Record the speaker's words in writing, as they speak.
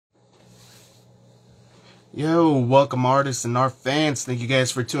Yo, welcome artists and our fans. Thank you guys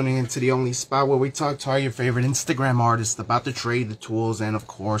for tuning in to the only spot where we talk to all your favorite Instagram artists about the trade, the tools, and of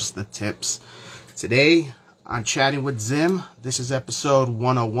course the tips. Today, I'm chatting with Zim. This is episode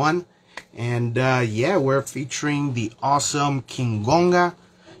 101. And yeah, we're featuring the awesome King Gonga.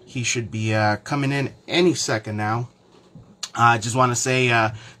 He should be coming in any second now. I just want to say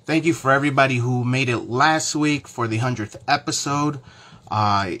thank you for everybody who made it last week for the 100th episode.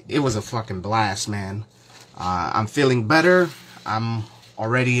 It was a fucking blast, man. I'm feeling better. I'm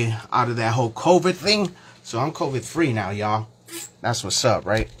already out of that whole COVID thing. So I'm COVID free now, y'all. That's what's up,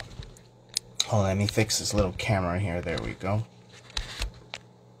 right? Hold on, let me fix this little camera here. There we go.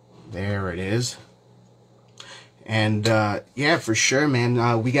 There it is. And yeah, for sure,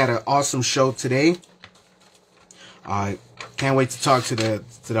 man. We got an awesome show today. Can't wait to talk to the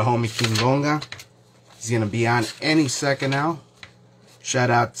homie King Gonga. He's gonna be on any second now.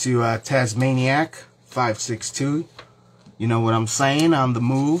 Shout out to Tasmaniac 562. You know what I'm saying? On the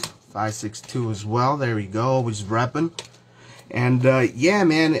move. 562 as well. There we go. Always repping. And yeah,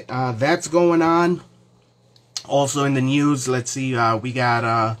 man, that's going on. Also in the news, let's see, we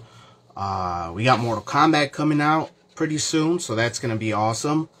got Mortal Kombat coming out pretty soon, so that's gonna be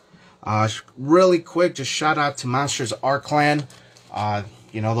awesome. Really quick, just shout out to Monsters Art Clan.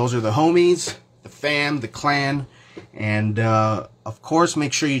 You know, those are the homies, the fam, the clan. And of course,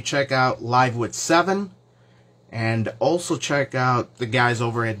 make sure you check out Live with 7. And also check out the guys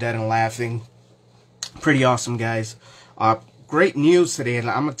over at Dead and Laughing. Pretty awesome guys. Great news today, and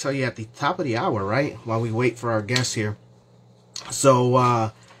I'm going to tell you at the top of the hour, right? While we wait for our guests here.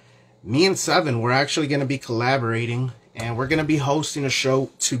 So, me and 7, we're actually going to be collaborating. And we're going to be hosting a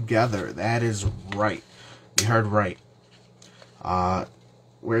show together. That is right. You heard right.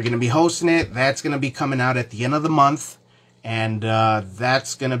 We're going to be hosting it. That's going to be coming out at the end of the month. And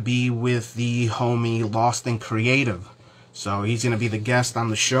that's going to be with the homie Lost in Creative. So he's going to be the guest on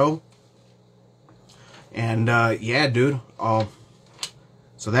the show. And yeah, dude.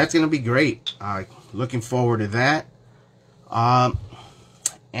 So that's going to be great. Looking forward to that.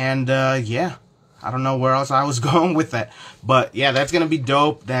 And yeah. I don't know where else I was going with that. But yeah, that's going to be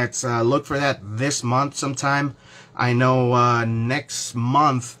dope. That's look for that this month sometime. I know next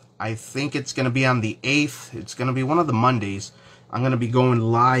month, I think it's going to be on the 8th. It's going to be one of the Mondays. I'm going to be going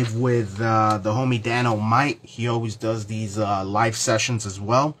live with the homie Dano Might. He always does these live sessions as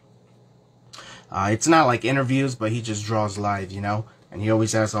well. It's not like interviews, but he just draws live, you know. And he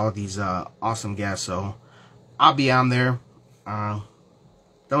always has all these awesome guests. So I'll be on there.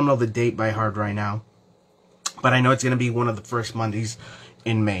 Don't know the date by heart right now. But I know it's going to be one of the first Mondays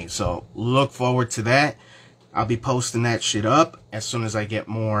in May. So look forward to that. I'll be posting that shit up as soon as I get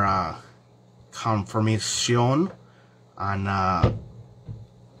more confirmation on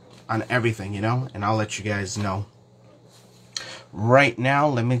everything, you know. And I'll let you guys know. Right now,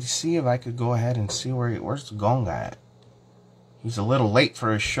 let me see if I could go ahead and see where's Gonga at. He's a little late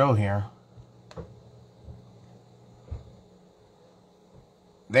for his show here.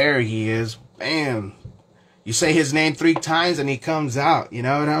 There he is. Bam. You say his name 3 times and he comes out. You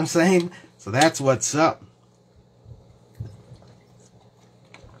know what I'm saying? So that's what's up.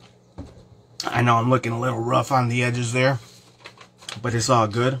 I know I'm looking a little rough on the edges there. But it's all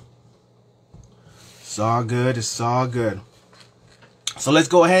good. It's all good. It's all good. So let's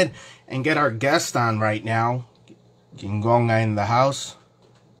go ahead and get our guest on right now. King Gonga in the house.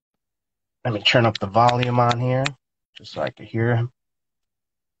 Let me turn up the volume on here. Just so I can hear him.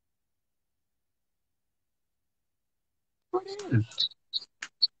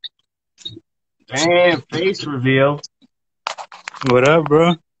 Damn, face reveal. What up,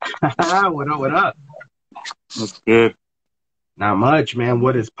 bro? What up, what up? What's good? Not much, man.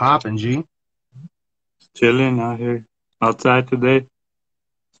 What is poppin', G? Chilling out here. Outside today.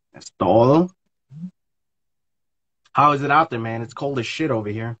 That's todo. How is it out there, man? It's cold as shit over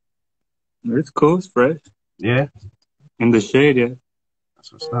here. It's cool. It's fresh. Yeah? In the shade, yeah.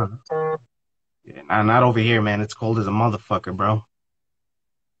 That's what's up. Yeah, not over here, man. It's cold as a motherfucker, bro.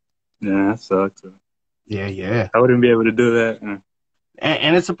 Yeah, that sucks. Yeah, yeah. I wouldn't be able to do that.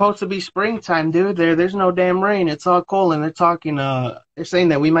 And it's supposed to be springtime, dude. There's no damn rain. It's all cold, and they're talking. They're saying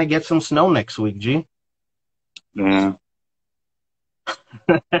that we might get some snow next week, G. Yeah.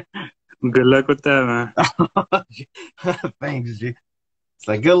 Good luck with that, man. Thanks, G. It's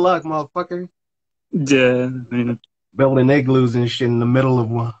like good luck, motherfucker. Yeah. I mean, building igloos and shit in the middle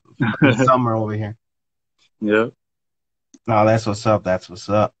of summer over here. Yep. No, that's what's up. That's what's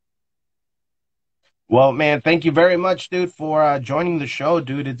up. Well, man, thank you very much, dude, for joining the show,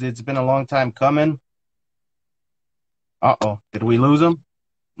 dude. It's been a long time coming. Uh-oh. Did we lose him?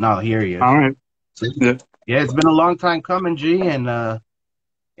 No, here he is. All right. See? Yeah. Yeah, it's been a long time coming, G. And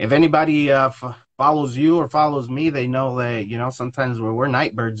if anybody follows you or follows me, they know that sometimes we're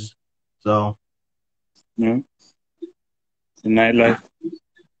night birds. So Yeah, the nightlife.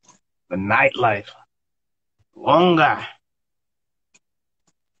 the nightlife, longa.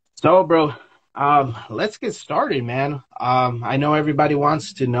 So, bro, let's get started, man. I know everybody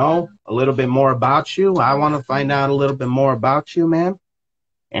wants to know a little bit more about you. I want to find out a little bit more about you, man.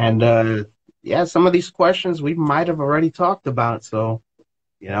 And yeah, some of these questions we might have already talked about. So,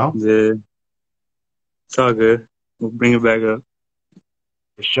 you know, Yeah, it's all good. We'll bring it back up.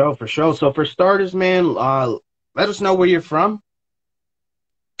 for sure, for sure. So, for starters, man, let us know where you're from.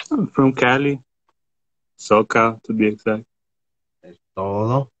 I'm from Cali, SoCal to be exact. Es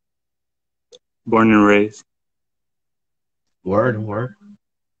todo. Born and raised. Word, word.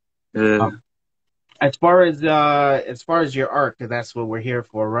 Yeah, Um, as far as your art, 'cause that's what we're here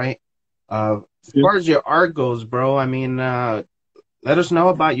for, right? As yeah. far as your art goes, bro, I mean, let us know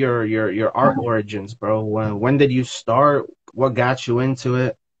about your art origins, bro. When did you start? What got you into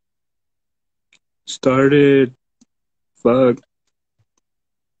it? Started, fuck,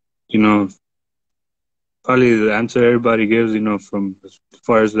 you know, probably the answer everybody gives, from as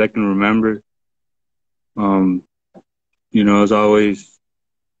far as I can remember. Um, it's always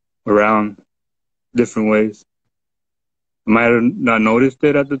around different ways. I might have not noticed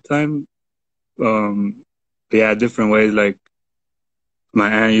it at the time. But yeah, different ways. Like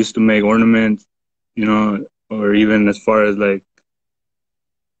my aunt used to make ornaments, or even as far as like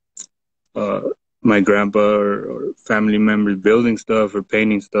uh, my grandpa or family members building stuff or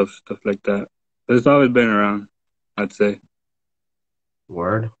painting stuff like that. But it's always been around, I'd say.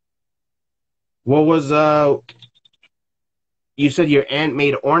 Word. What was you said your aunt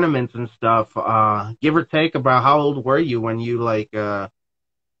made ornaments and stuff. Give or take about how old were you when you like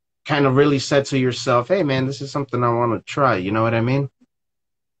kind of really said to yourself, "Hey man, this is something I want to try." You know what I mean?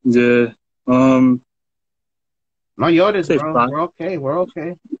 Yeah. Um, No llores, say bro. five. We're okay. We're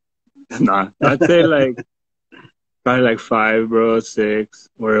okay. Nah, I'd say like probably like five, bro, six,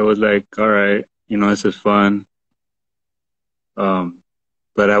 where it was like, all right, this is fun. Um,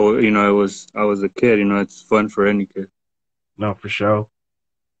 but I was a kid, it's fun for any kid. No, for sure.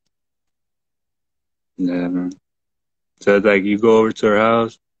 Yeah, man. So it's like you go over to her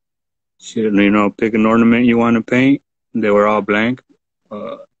house, pick an ornament you want to paint. They were all blank,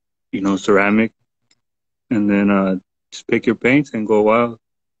 uh, ceramic, and then just pick your paints and go wild.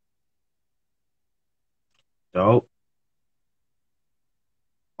 Dope.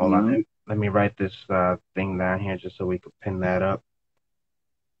 You Hold on. know, Let me write this thing down here just so we can pin that up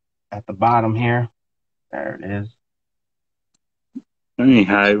at the bottom here. There it is. I ain't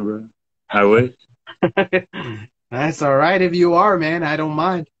high, bro. I wish. That's all right if you are, man. I don't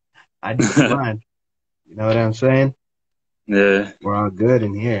mind. I don't mind. You know what I'm saying? Yeah, We're all good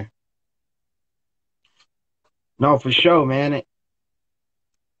in here. No, for sure, man.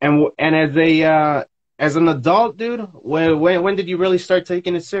 And as an adult, dude, when did you really start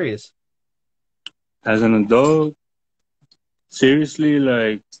taking it serious? as an adult, seriously,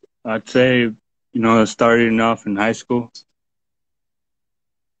 like I'd say, starting off in high school,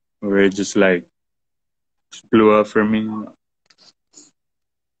 where it just like blew up for me,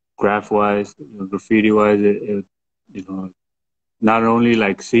 graph wise, graffiti wise. You know, not only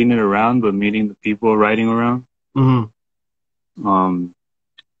like seeing it around, but meeting the people writing around. Hmm. Um,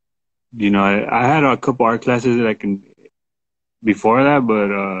 I had a couple art classes that I can before that,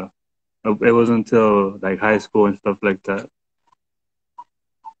 but it wasn't until like high school and stuff like that.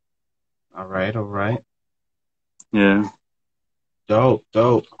 All right, all right. Yeah, Dope,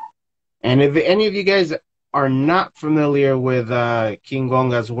 dope. And if any of you guys are not familiar with King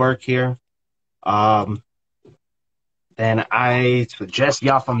Gonga's work here, um, then I suggest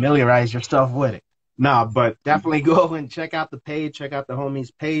y'all familiarize yourself with it. No, but definitely go and check out the page, check out the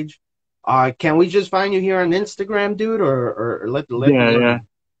homies page. Can we just find you here on Instagram, dude, or let the yeah, yeah. world?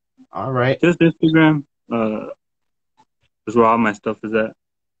 All right, Just Instagram. Is where all my stuff is at.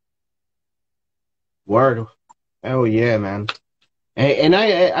 word. Oh yeah, man. And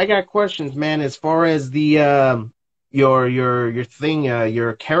I got questions, man. As far as the your thing,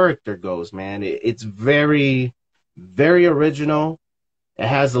 your character goes, man. It's very very original. It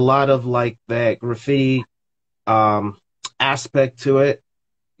has a lot of like that graffiti um aspect to it,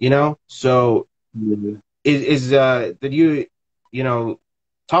 you know. So Yeah. is did you know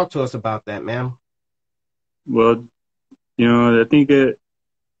talk to us about that, man? Well, I think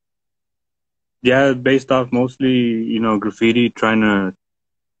yeah, based off mostly, graffiti, trying to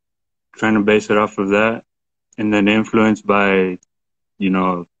base it off of that, and then influenced by, you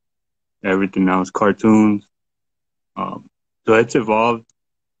know, everything now is cartoons. So it's evolved,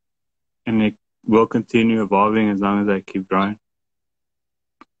 and it will continue evolving as long as I keep drawing.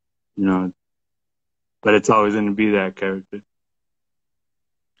 You know, but it's always going to be that character.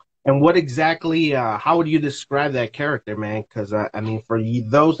 And what exactly, how would you describe that character, man? Because, I mean, for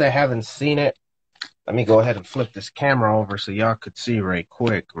those that haven't seen it, let me go ahead and flip this camera over so y'all could see right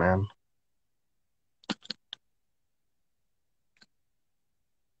quick, man.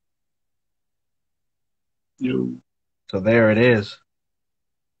 So there it is.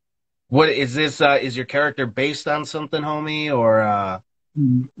 What is this? Is your character based on something, homie, or?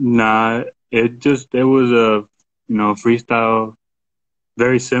 Nah, it was a, freestyle,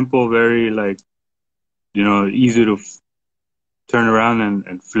 very simple, very like, easy to turn around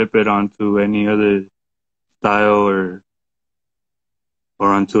and flip it onto any other style or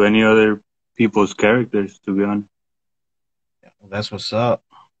onto any other people's characters, to be honest. That's what's up.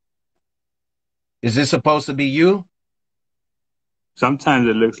 Is this supposed to be you? Sometimes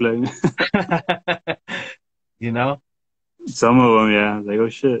it looks like, You know? some of them, yeah. Like, oh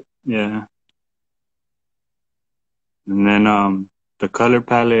shit, yeah. And then the color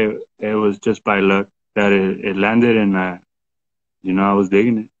palette, it was just by luck that it landed, and I was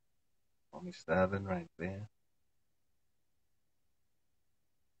digging it. 27 right there.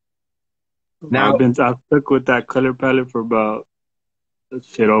 Now, I've stuck with that color palette for about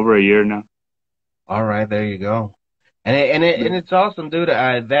over a year now. all right, there you go. And it's awesome, dude.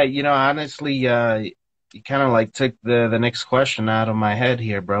 That honestly, you kind of like took the next question out of my head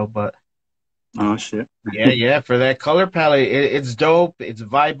here, bro. But Oh shit. yeah, for that color palette, it's dope. It's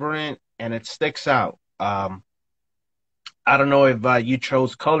vibrant and it sticks out. I don't know if you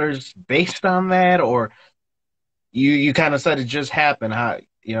chose colors based on that, or you kind of said it just happened.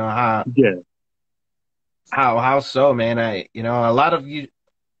 Yeah. How so, man? A lot of you.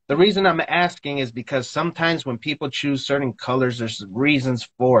 The reason I'm asking is because sometimes when people choose certain colors, there's reasons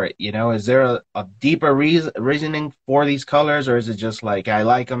for it. Is there a deeper reasoning for these colors, or is it just like I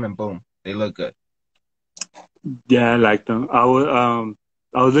like them and boom, they look good? Yeah, I liked them. I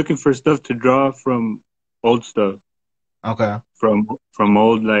was looking for stuff to draw from old stuff, Okay. from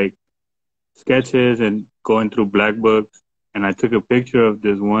old like sketches and going through black books, and I took a picture of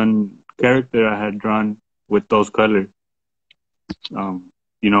this one character I had drawn with those colors.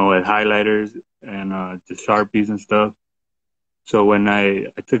 With highlighters and just Sharpies and stuff. So when I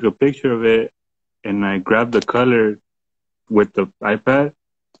took a picture of it and I grabbed the color with the iPad,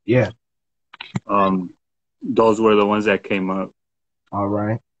 Yeah. those were the ones that came up. All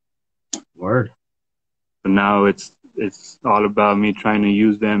right. Word. So now it's all about me trying to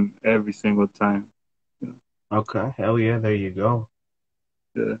use them every single time. Okay. Hell yeah. There you go.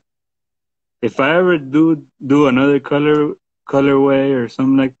 Yeah. If I ever do another colorway or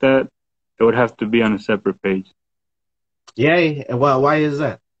something like that, it would have to be on a separate page. Yay. Well, why is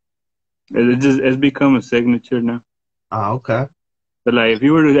that? It's become a signature now. Oh, okay. But like, if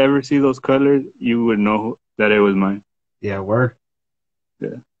you were to ever see those colors, you would know that it was mine. Yeah. Word.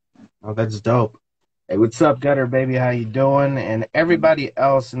 Yeah. Oh, that's dope. Hey, what's up, Gutter baby? How you doing? And everybody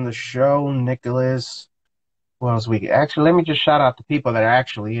else in the show, Nicholas. Who else actually? Let me just shout out the people that are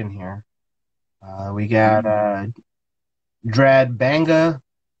actually in here. We got Drad Banga,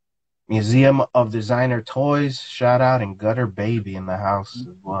 Museum of Designer Toys, shout out, and Gutter Baby in the house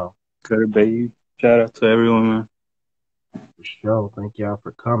as well. Gutter Baby. Shout out to everyone, man. For sure. Thank y'all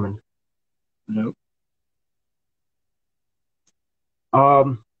for coming. Yep.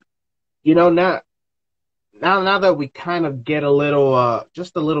 Now that we kind of get a little,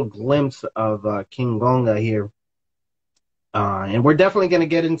 just a little glimpse of King Gonga here, and we're definitely going to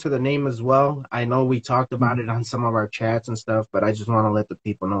get into the name as well. I know we talked about it on some of our chats and stuff, but I just want to let the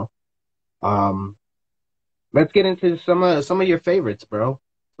people know. Let's get into some of your favorites, bro.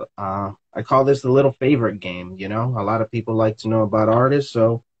 I call this the little favorite game. A lot of people like to know about artists.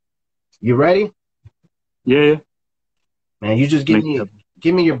 So, you ready? Yeah. Man, you just give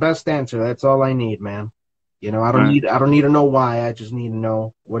me your best answer. That's all I need, man. I don't need to know why. I just need to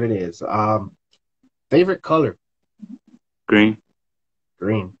know what it is. Favorite color? Green.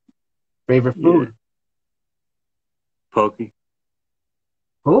 Green. Favorite food? Yeah. Pokey.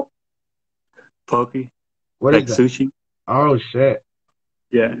 Who? Pokey. What like is that? Sushi. Oh shit.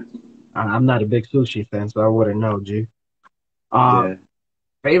 Yeah. I'm not a big sushi fan, so I wouldn't know, G. Yeah.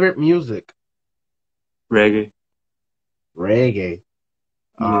 Favorite music? Reggae. Reggae.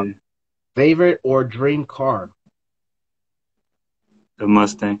 Yeah. Favorite or dream car? The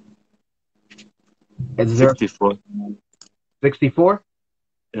Mustang. Is there 64. 64?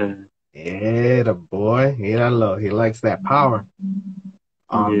 Yeah. Yeah, the boy. Yeah, I love. He likes that power.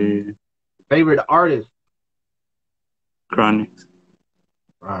 Yeah. Favorite artist? Chronic.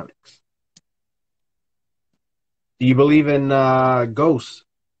 Onyx. Do you believe in ghosts?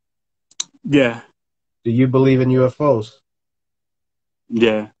 Yeah. Do you believe in UFOs?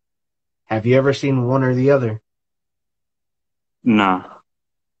 Yeah. Have you ever seen one or the other? Nah.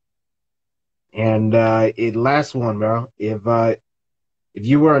 And it last one, bro. If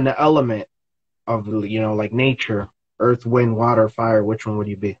you were in the element of like nature, earth, wind, water, fire, which one would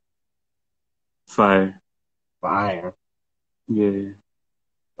you be? Fire. Fire. Yeah.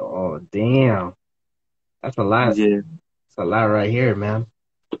 Oh damn. That's a lot. Yeah. That's a lot right here, man.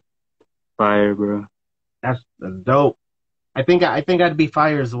 Fire, bro. That's dope. I think I'd be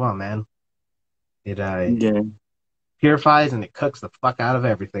fire as well, man. It Yeah. purifies and it cooks the fuck out of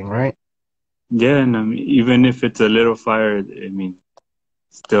everything, right? Yeah, and I mean, even if it's a little fire, I mean,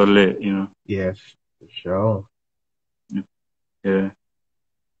 still lit, you know? Yes, for sure. Yeah.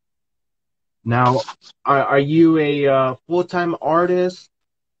 Now, are you a full-time artist?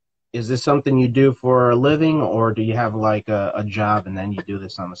 Is this something you do for a living, or do you have like a job and then you do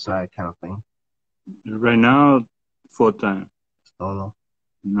this on the side kind of thing? Right now, full time. Solo.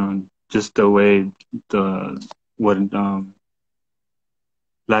 You know, just the way the what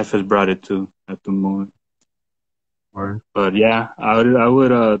life has brought it to at the moment. Word, But yeah, I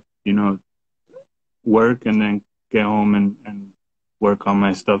would you know, work and then get home and work on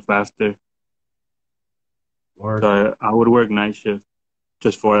my stuff after. word. So I would work night shift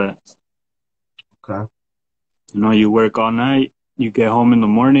just for that. Okay. You know, you work all night, you get home in the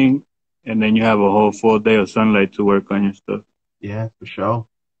morning, and then you have a whole full day of sunlight to work on your stuff. Yeah, for sure.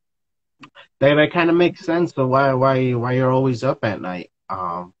 That kind of makes sense. So why you're always up at night?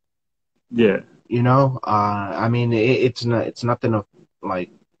 Yeah. I mean it's nothing to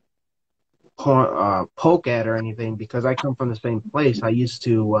like poke at or anything because I come from the same place. I used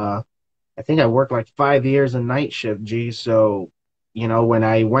to I think I worked like 5 years a night shift, G. So, when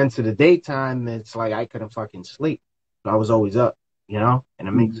I went to the daytime, it's like I couldn't fucking sleep. So I was always up, and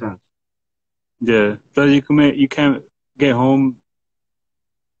it makes Mhm. sense. Yeah. So you can't get home,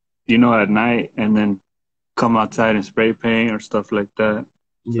 at night and then come outside and spray paint or stuff like that.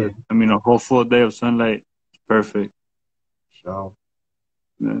 Yeah. So I mean, a whole full day of sunlight is perfect. So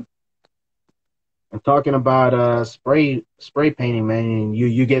Yeah. I'm talking about spray painting, man. And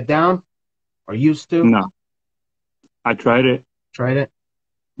you get down or used to No, I tried it. tried it.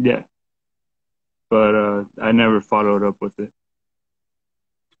 Yeah, but I never followed up with it.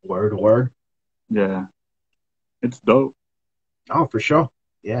 Word word. Yeah, it's dope. Oh, for sure.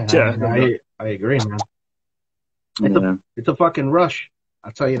 Yeah, Yeah, I agree, man. It's a yeah, it's a fucking rush.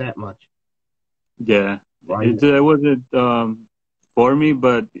 I'll tell you that much. yeah. Right. It wasn't for me,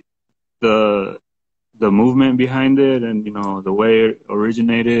 but the the movement behind it and the way it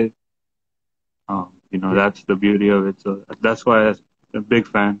originated, that's the beauty of it. So that's why I'm a big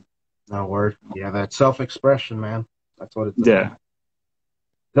fan. No word. Yeah, that self-expression, man. That's what it's about. Yeah, and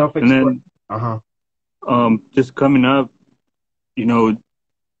Self-expression. then Uh-huh. just coming up, you know,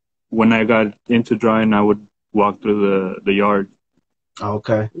 when I got into drawing, I would walk through the yard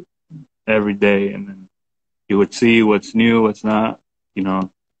Okay. every day, and then you would see what's new, what's not,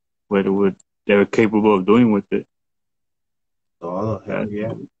 what it would they were capable of doing with it. Oh, hell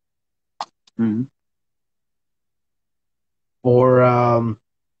yeah. Mm-hmm. Or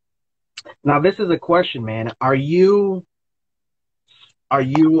now this is a question, man. Are you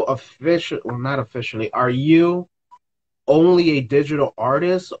official well not officially, are you only a digital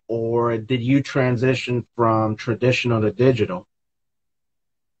artist or did you transition from traditional to digital?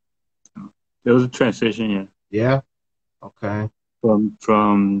 It was a transition, yeah, Yeah? Okay.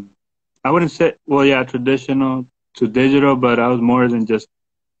 from I wouldn't say, well, yeah, traditional to digital, but I was more than just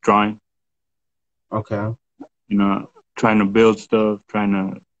drawing. Okay. Trying to build stuff, trying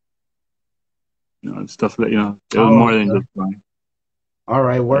to stuff like it was Oh, more than okay. just drawing. All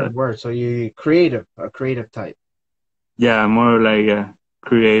right, Yeah, word. So you a creative type. yeah, more like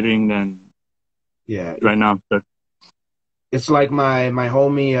creating than Yeah, right now. I'm stuck. it's like my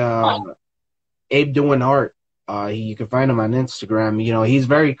homie Abe doing art. You can find him on Instagram. He's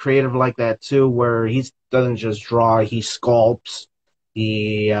very creative like that too, where he doesn't just draw, he sculpts.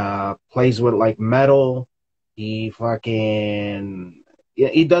 He plays with like metal. He fucking yeah,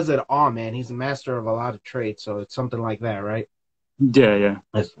 he does it all, man. He's a master of a lot of trades, so it's something like that, right? Yeah, yeah.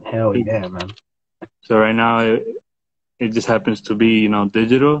 That's hell yeah, man. So right now it just happens to be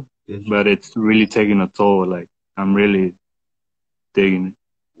digital, Digital but it's really taking a toll. Like I'm really digging it.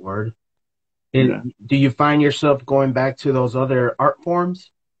 word. Yeah, Do you find yourself going back to those other art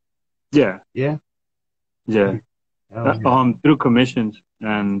forms? yeah, Yeah. yeah. Hell yeah. Through commissions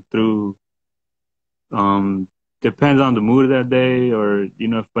and through Depends on the mood of that day, or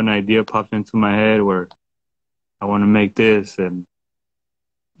if an idea pops into my head where I want to make this, and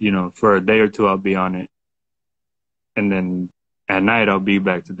for a day or two I'll be on it, and then at night I'll be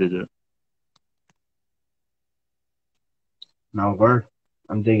back to digital. No word.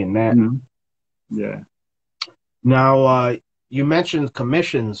 I'm digging that. Mm-hmm. Yeah. Now, you mentioned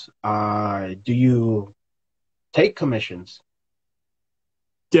commissions. Do you take commissions?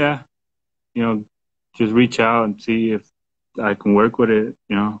 Yeah. Just reach out and see if I can work with it,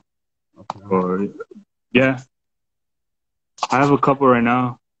 Okay. or yeah. I have a couple right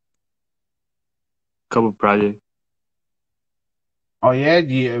now, couple projects. Oh yeah,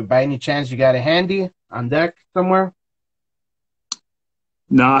 do you, by any chance you got it handy on deck somewhere?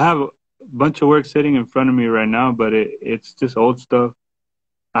 Now I have a bunch of work sitting in front of me right now, but it's just old stuff.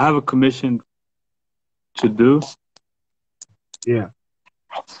 I have a commission to do Yeah.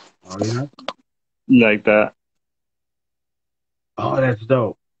 Oh yeah. like that. Oh, that's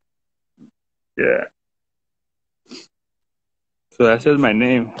dope. Yeah. So that says my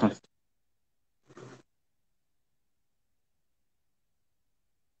name.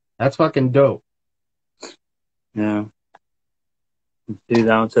 That's fucking dope. Yeah. See,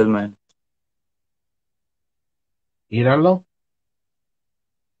 that one says mine. Míralo.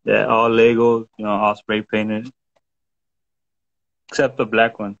 Yeah, all Legos, all spray painted, except the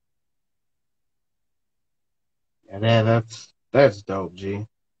black one. Yeah, that's dope, G.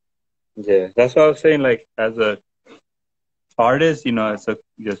 Yeah, that's what I was saying. Like, as a artist, it's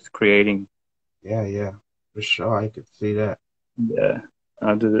just creating. Yeah, for sure. I could see that. Yeah,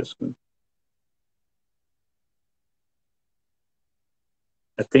 I'll do this one.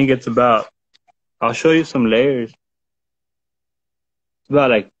 I think it's about. I'll show you some layers. It's about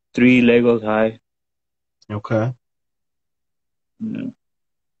like 3 Legos high. Okay. Yeah.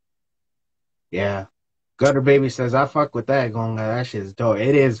 Yeah. Gutter Baby says, I fuck with that, Gonga. That shit's dope.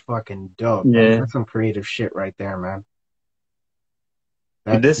 It is fucking dope. Yeah. That's some creative shit right there, man.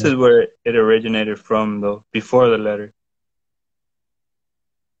 This is where it originated from, though, before the letter.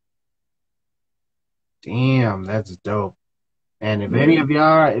 Damn, that's dope. And if Yeah.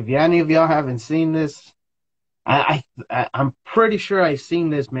 any of y'all haven't seen this, I'm pretty sure I've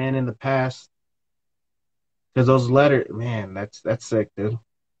seen this, man, in the past. Because those letters, man, that's sick, dude.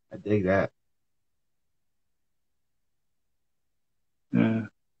 I dig that. Yeah.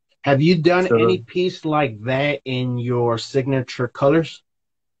 Have you done So, any piece like that in your signature colors?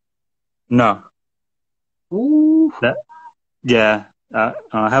 no. Ooh. Yeah. I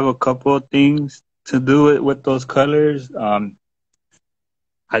have a couple of things to do it with those colors.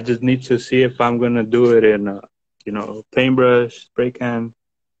 I just need to see if I'm gonna do it in paintbrush, spray can,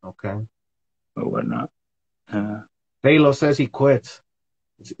 Okay. or whatnot. Halo says he quits.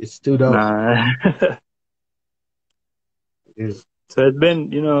 It's too dope. Nah. It is. So it's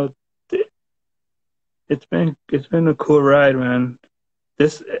been, it's been a cool ride, man.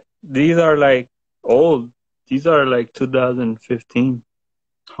 These are like old. These are like 2015.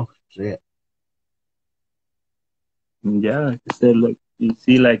 Oh shit. Yeah, like I said, look, you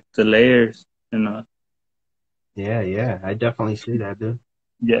see like the layers, Yeah. I definitely see that, dude.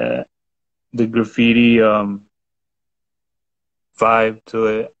 yeah, the graffiti vibe to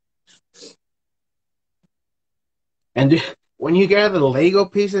it. And when you gather the Lego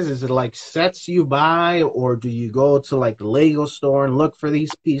pieces, is it like sets you buy, or do you go to like the Lego store and look for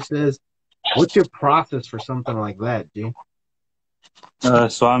these pieces? What's your process for something like that, dude?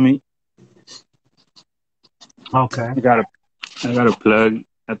 Swami, Okay. I got a plug.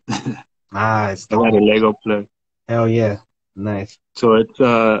 I Nice. got a Lego plug. Hell yeah. Nice. So it's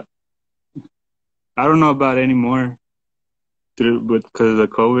I don't know about anymore because of the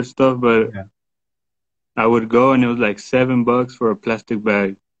COVID stuff, but Yeah. I would go and it was like $7 for a plastic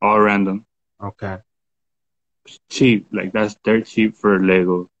bag, all random. Okay. Cheap, like that's dirt cheap for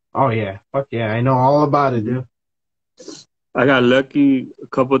Lego. Oh yeah. Fuck yeah. I know all about it, dude. I got lucky a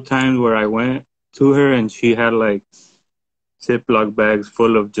couple times where I went to her and she had like Ziploc bags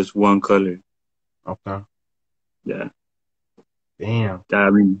full of just one color. Okay. Yeah. Damn. I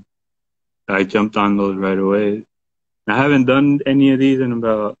mean, I jumped on those right away. I haven't done any of these in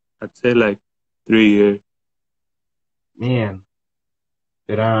about, I'd say like 3 years. Man.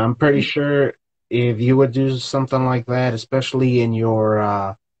 But I'm pretty sure if you would do something like that, especially in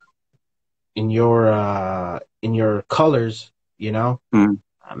your colors,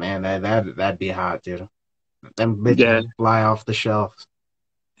 man, that'd be hot, dude. Them bitches Yeah. fly off the shelf.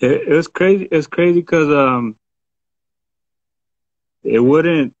 It was crazy. It's crazy because it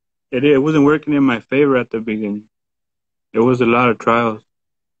wasn't working in my favor at the beginning. It was a lot of trials.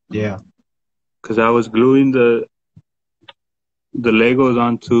 Yeah. because I was gluing the Legos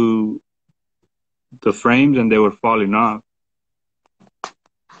onto the frames and they were falling off.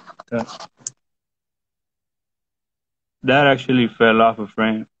 That, that actually fell off a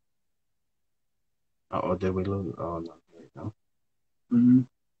frame. Oh, did we lose? Oh, no. There you go. Mm-hmm.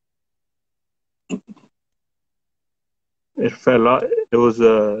 It fell off. It was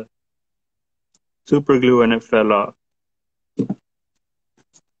a super glue and it fell off.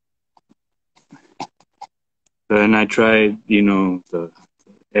 Then I tried,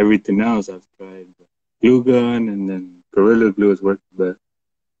 everything else. I've tried glue gun and then Gorilla Glue has worked the best.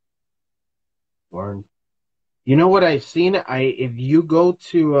 Warren. You know what I've seen? If you go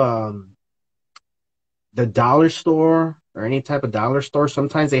to the dollar store or any type of dollar store,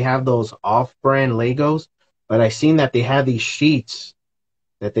 sometimes they have those off-brand Legos, but I've seen that they have these sheets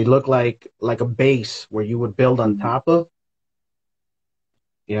that they look like a base where you would build on Mm-hmm. top of,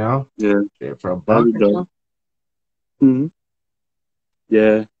 you know, Yeah, for a that'd buck be or dope. something. Mm-hmm.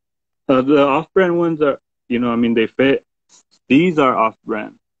 Yeah. The off-brand ones are, they fit. These are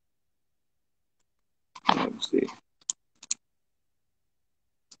off-brand. Let me see.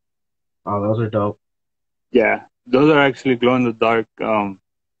 Oh, those are dope. Yeah, those are actually glow-in-the-dark The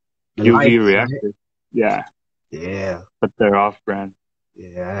UV lights, right? reactors. Yeah, Yeah. but they're off-brand.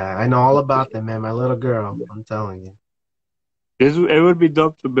 Yeah. I know all about them, man. My little girl. I'm telling you. It would be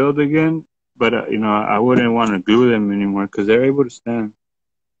dope to build again, but I wouldn't want to glue them anymore because they're able to stand.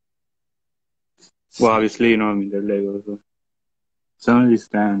 Well, obviously, they're Legos. So some of these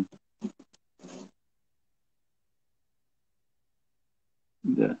stand.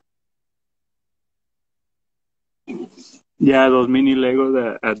 Yeah, yeah, those mini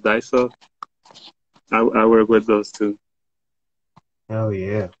Legos at Daiso. I work with those too. Oh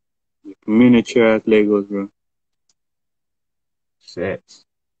yeah. Miniature Legos, bro. Shit.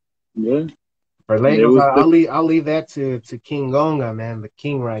 Yeah, For they Legos, was the. I'll leave that to King Gonga, man, the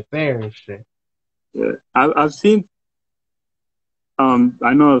king right there and shit. Yeah, I've seen.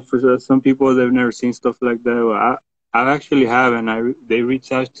 I know for some people they've never seen stuff like that. Well, I actually have, and they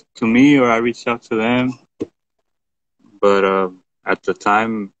reach out to me or I reached out to them. But at the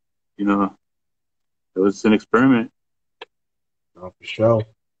time, you know, it was an experiment. Oh, for sure.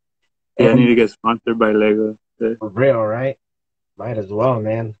 Yeah, I need to And get sponsored by Lego. Yeah. for real, right? Might as well,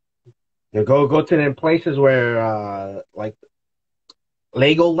 man. You go to them places where like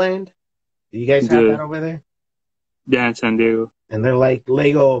Legoland. Do you guys have that over there? Yeah, in San Diego. And they're like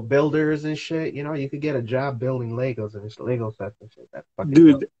Lego builders and shit. You know, you could get a job building Legos and Lego sets and shit. That's fucking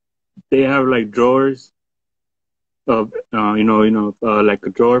dope. Dude, they have like drawers of, like a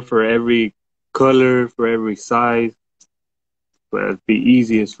drawer for every color, for every size. But it'd be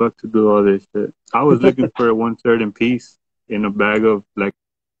easy as fuck to do all this shit. I was looking for a one certain piece in a bag of like.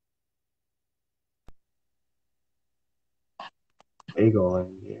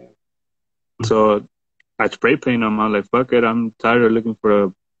 Legoland, yeah. So I spray paint them. I'm like, fuck it. I'm tired of looking for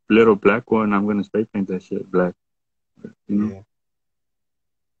a little black one. I'm gonna spray paint that shit black. You know. Yeah.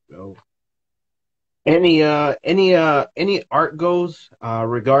 So any art goes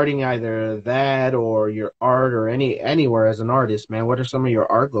regarding either that or your art or anywhere as an artist, man. What are some of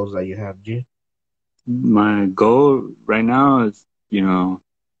your art goals that you have, G? My goal right now is,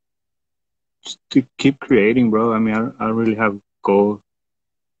 just to keep creating, bro. I mean, I don't really have goals.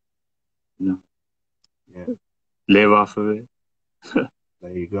 You know, Yeah, live off of it.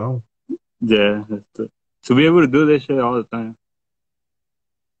 there you go. Yeah, to be able to do this shit all the time.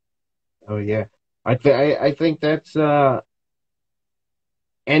 Oh yeah. I think that's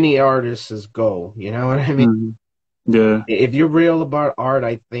any artist's goal, you know what I mean? Hmm. Yeah, If you're real about art,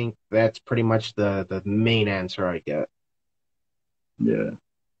 I think that's pretty much the main answer I get. yeah.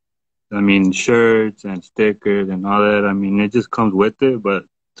 I mean, shirts and stickers and all that. I mean, it just comes with it. But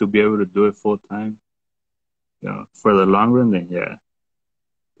to be able to do it full time, for the long run, then yeah.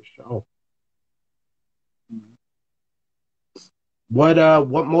 For sure. Mhm. What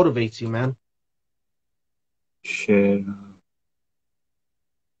motivates you, man? Shit.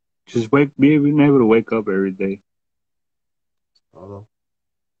 Just being able to wake up every day. Although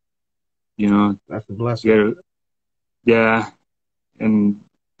You know, that's a blessing. get yeah, and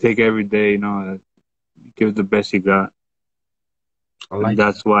take every day. Give the best you got. I And like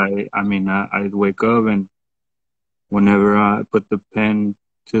that's why I mean I wake up and whenever I put the pen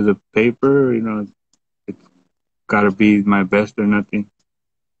to the paper, it's gotta be my best or nothing.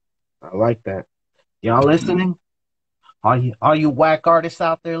 I like that. Y'all listening? All you whack artists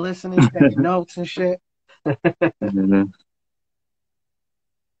out there listening, taking notes and shit. And then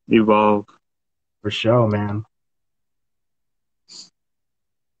evolve. For sure, man.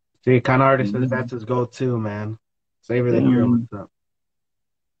 See, con artist says Yeah, that's his go-to, man. Savor the yeah, I hero. mean, What's up?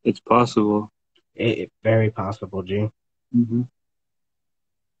 it's possible. Very possible, G. Hmm.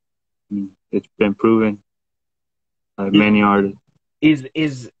 It's been proven by many artists.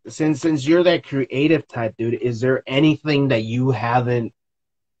 Is since you're that creative type, dude, is there anything that you haven't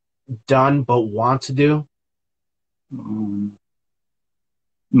done but want to do? Um,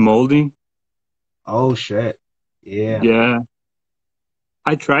 Molding, Oh shit. Yeah. yeah,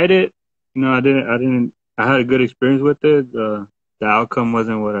 I tried it. I had a good experience with it. The outcome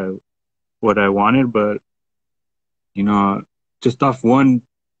wasn't what I wanted, but you know, just off one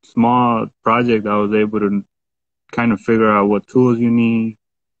small project, I was able to kind of figure out what tools you need,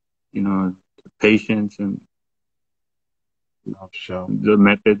 the patience and Oh sure. the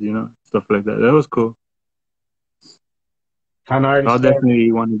methods, stuff like that. That was cool. Con I'll artist says,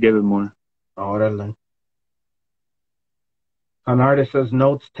 definitely want to give it more. órale. Con artist says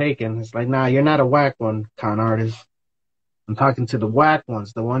notes taken. It's like, nah, you're not a whack one, con artist. I'm talking to the whack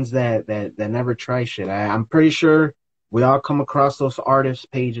ones, the ones that never try shit. I'm pretty sure we all come across those artist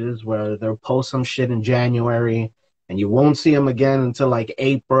pages where they'll post some shit in January and you won't see them again until like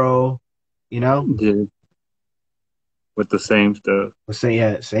April, you know? Yeah, with the same stuff. We'll say,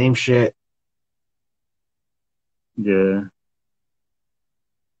 yeah, same shit. Yeah.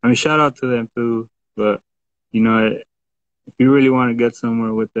 I mean, shout out to them too. But, if you really want to get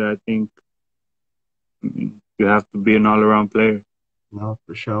somewhere with it, I think you have to be an all around player. No,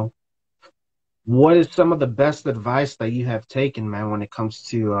 for sure. What is some of the best advice that you have taken, man, when it comes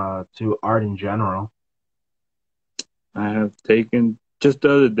to art in general? I have taken just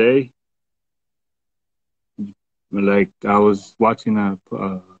the other day, like I was watching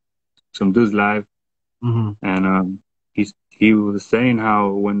some dude's live, Mm-hmm. and he was saying how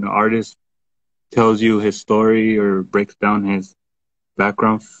when the artist tells you his story or breaks down his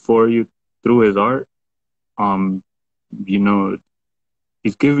background for you through his art, um, you know,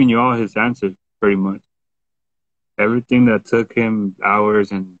 he's giving you all his answers pretty much. Everything that took him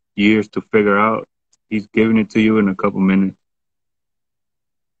hours and years to figure out, he's giving it to you in a couple minutes.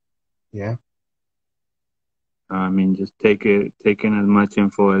 Yeah. I mean, just take in as much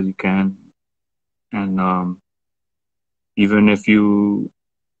info as you can, and even if you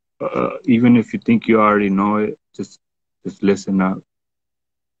even if you think you already know it, just listen up.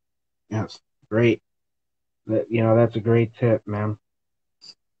 Yes. Great. That's a great tip, man.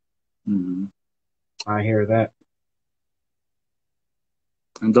 Hmm. I hear that.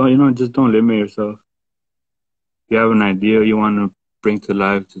 And just don't limit yourself. If you have an idea you want to bring to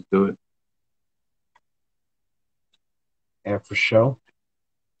life, just do it. Yeah, for sure.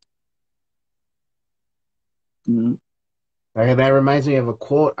 Hmm. That reminds me of a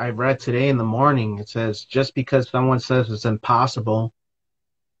quote I read today in the morning. It says, just because someone says it's impossible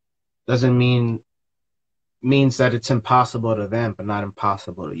doesn't means that it's impossible to them, but not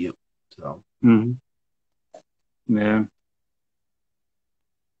impossible to you. So, Hmm. Yeah,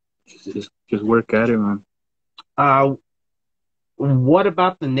 just work at it, man. uh, what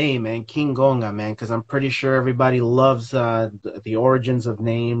about the name, man? King Gonga, man, because I'm pretty sure everybody loves the origins of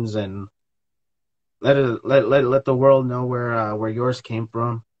names and let the world know where yours came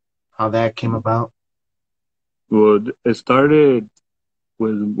from, how that came about. Well, it started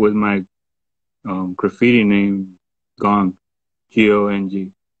with my graffiti name, Gong,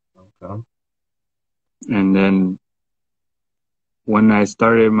 Gong, Okay. and then when I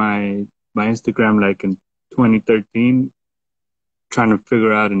started my Instagram, like in 2013, trying to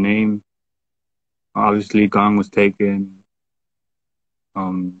figure out a name. Obviously, Gong was taken.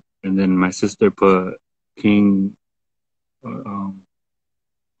 And then my sister put King, um,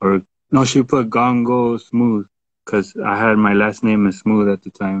 or no, she put Gongo Smooth because I had my last name as Smooth at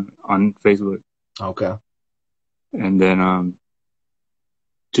the time on Facebook. Okay. And then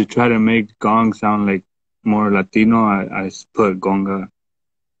to try to make Gong sound like more Latino, I put Gonga,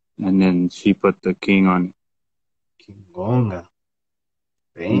 and then she put the King on it. King Gonga.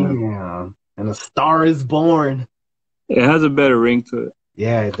 Yeah, Damn. And a star is born. it has a better ring to it.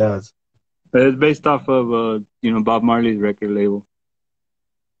 Yeah, it does. But it's based off of Bob Marley's record label.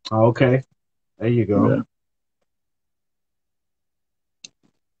 Okay. There you go. Yeah,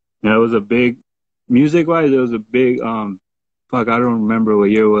 yeah, it was a big music wise. It was a big fuck. I don't remember what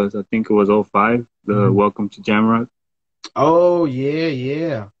year it was. I think it was '05. The Mhm. Welcome to Jamrock. Oh yeah,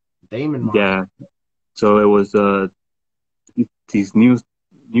 yeah. Damon Marley. Yeah. So it was these new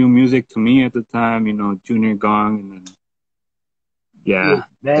music to me at the time. Junior Gong, and then Dude, yeah,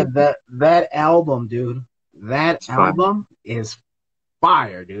 that album, dude. That it's fine. album is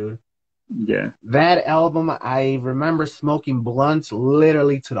fire, dude. Yeah. That album, I remember smoking blunts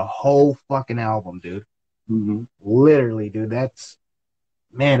literally to the whole fucking album, dude. Hmm. Literally, dude. That's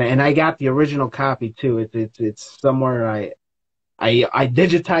man, and I got the original copy too. It's somewhere. I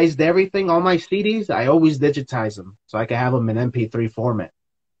digitized everything, all my CDs. I always digitize them so I can have them in MP3 format.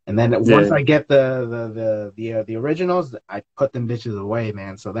 And then once Yeah. I get the originals, I put them bitches away,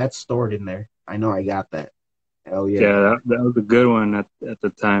 man. So that's stored in there. I know I got that. Hell yeah. Yeah, that was a good one at the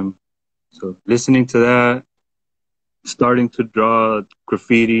time. So listening to that, starting to draw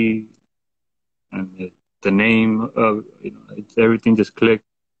graffiti, and the name of everything just clicked.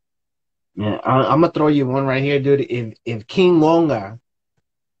 Yeah, I'm gonna throw you one right here, dude. If King Gonga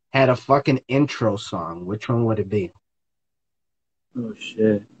had a fucking intro song, which one would it be? Oh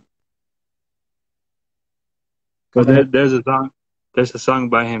shit! Go But ahead. there's a song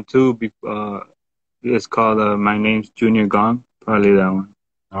by him too. It's called "My Name's Junior Gong." Probably that one.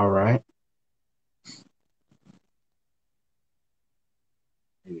 All right.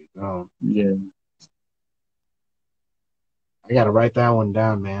 There you go. Yeah, I gotta write that one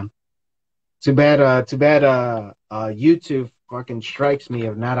down, man. Too bad, YouTube fucking strikes me.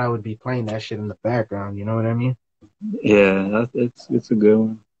 If not, I would be playing that shit in the background. You know what I mean? yeah, it's a good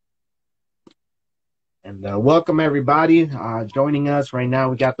one. And welcome everybody joining us right now.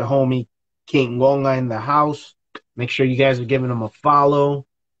 We got the homie King Gonga in the house. Make sure you guys are giving him a follow.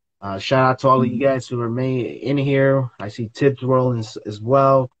 Shout out to all of you guys who are in here. I see Tips World as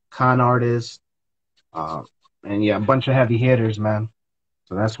well, Con Artist, uh, and yeah, a bunch of heavy hitters, man.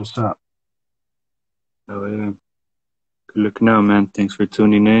 So that's what's up. Oh yeah, good looking out, man. Thanks for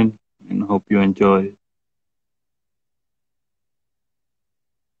tuning in, and hope you enjoy.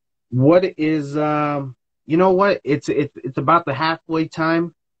 What is you know what? It's about the halfway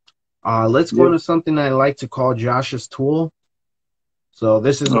time. Let's go Yeah. into something I like to call Josh's tool. So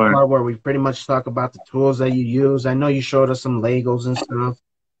this is the All right. part where we pretty much talk about the tools that you use. I know you showed us some Legos and stuff,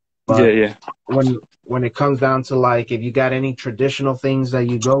 Yeah, but yeah. when it comes down to like if you got any traditional things that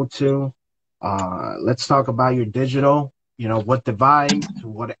you go to, let's talk about your digital. You know, what device,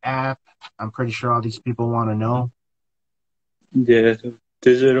 what app. I'm pretty sure all these people want to know. Yeah, so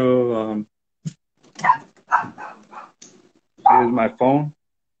digital is my phone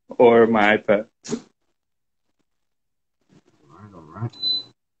or my iPad. All right.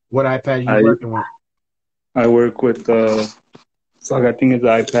 What iPad are you I working with? I work with fuck, I think it's the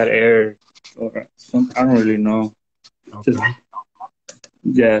iPad Air or some, I don't really know. Just Okay.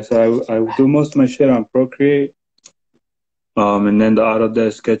 yeah, so I do most of my shit on Procreate, and then the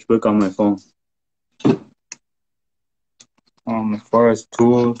Autodesk Sketchbook on my phone. As far as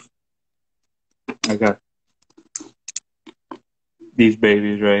tools, I got these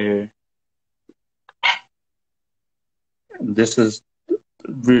babies right here. This is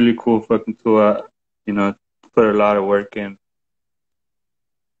really cool fucking tool. Put a lot of work in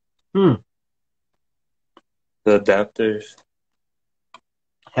Hmm. the adapters.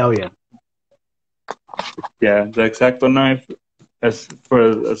 Hell yeah. Yeah, the X-Acto knife. As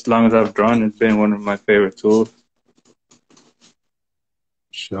long as I've drawn, it's been one of my favorite tools.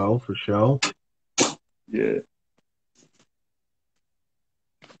 Show for show. Yeah,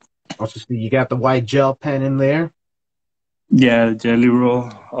 Also see you got the white gel pen in there. yeah, the Jelly Roll.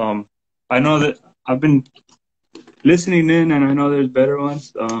 I know that I've been listening in, and I know there's better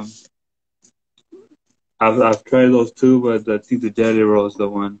ones. I've tried those too, but I think the Jelly Roll is the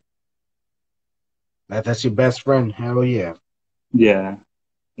one. That's your best friend. Hell yeah. Yeah,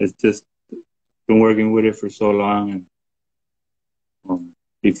 it's just been working with it for so long, and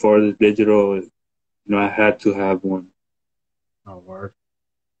before the digital, I had to have one. Oh word.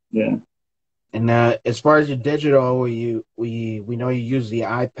 Yeah. And as far as your digital, we know you use the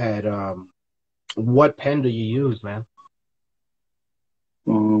iPad. What pen do you use, man?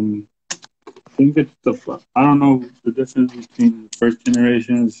 I think it's I don't know the difference between the first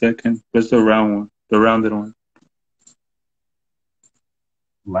generation and the second. It's the round one, the rounded one.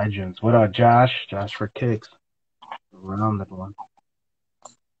 Legends. What up, Josh? Josh for kicks. Around that one.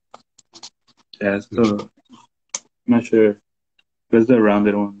 Yeah, I'm not sure. It's the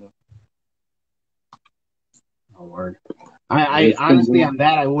rounded one though. Oh word. Yeah, I it's been honestly good. on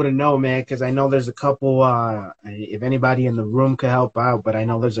that I wouldn't know, man, because I know there's a couple. If anybody in the room could help out, but I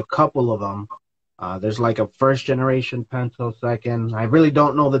know there's a couple of them. There's like a first generation pencil, second. I really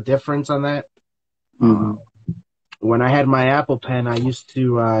don't know the difference on that. Uh, Mm-hmm. when I had my Apple Pen, I used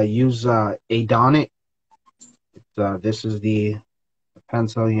to use Adonic. This is the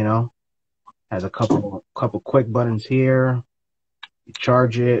pencil, has a couple quick buttons here. You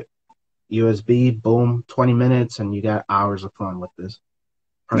charge it, USB, boom, 20 minutes, and you got hours of fun with this.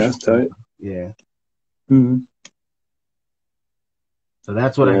 pressure That's stamp. tight. Yeah. Mm-hmm. So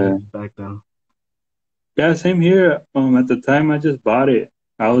that's what I Yeah. used back then. Yeah, same here. At the time I just bought it.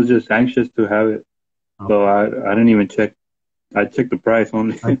 I was just anxious to have it. So Okay. I didn't even check. I checked the price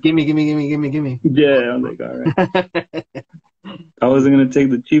only. Like, gimme, gimme, gimme, gimme, gimme. Yeah, I was like, all right. I wasn't gonna take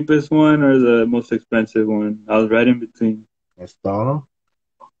the cheapest one or the most expensive one. I was right in between. That's all.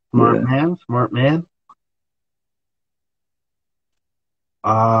 Smart Yeah. man, smart man.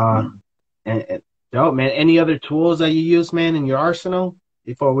 Uh, and dope, man. Any other tools that you use, man, in your arsenal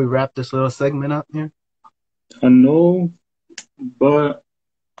before we wrap this little segment up here? I know, but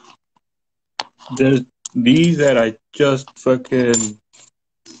there's these that I just fucking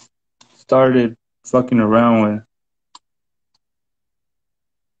started fucking around with,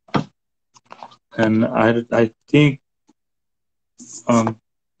 and I think um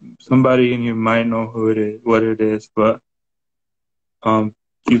somebody in you might know who it is, what it is, but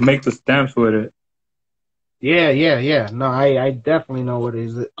you make the stamps with it. Yeah, yeah, yeah. No, I definitely know what it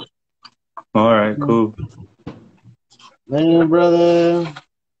is. All right, cool. Man, brother.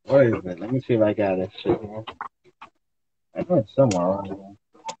 What is it? Let me see if I got it. Shit, man. I know it's somewhere around here.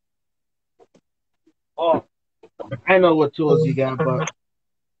 Oh, I know what tools you got, but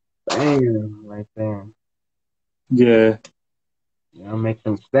damn, right there. Yeah, You know, make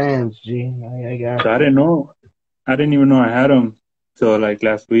some stands, G. I got so I you. didn't know. I didn't even know I had them till like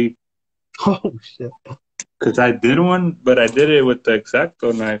last week. Oh shit. Cause I did one, but I did it with the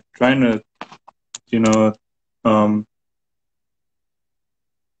X-Acto knife, trying to, you know, um,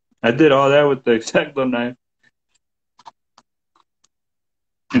 I did all that with the X-Acto knife.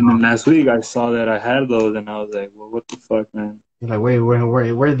 And then last week I saw that I had those, and I was like, "Well, what the fuck, man?" You're like, wait,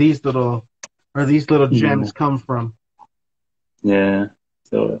 where these little Yeah, gems come from? yeah.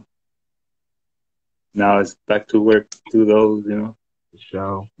 So now it's back to work through those,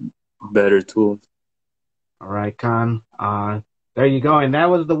 So, better tools. all right, Khan. There you go. And that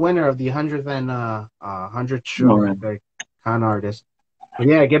was the winner of the 100th All show right. today, Khan Artist. But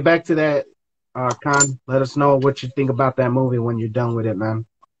yeah, get back to that, Khan. Let us know what you think about that movie when you're done with it, man.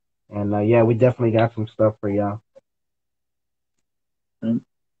 And yeah, we definitely got some stuff for y'all.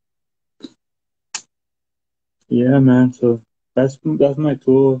 Yeah, man. So that's my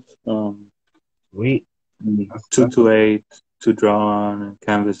tools. Sweet. Two That's to eight to draw on, and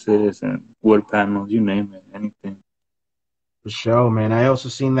canvases and wood panels, you name it, anything. for sure, man. I also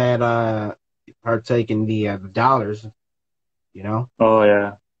seen that partake in the dollars, you know? Oh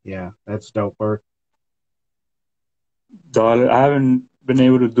yeah, Yeah, that's dope work. dollar. I haven't been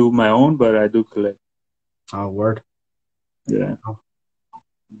able to do my own, but I do collect. Word. Yeah, Oh,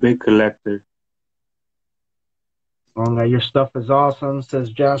 big collector. long your stuff is awesome, says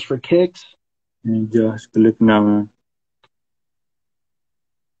Josh for kicks. And Josh, good looking out, man.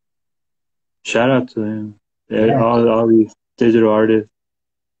 Shout out to him. Yeah, Yeah. all these digital artists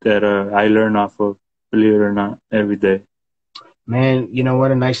that I learn off of, believe it or not, every day. Man, you know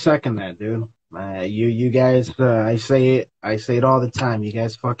what? And I second that, dude. You guys, I say it all the time. You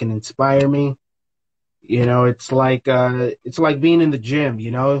guys fucking inspire me. You know, it's like being in the gym.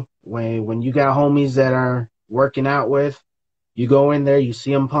 You know, when you got homies that are working out with, you go in there, you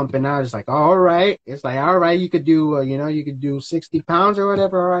see them pumping out. It's like, all right. It's like, all right, you could do, you could do 60 pounds or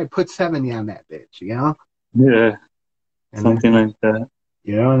whatever. All right, put 70 on that bitch. You know, Yeah, and something then like that.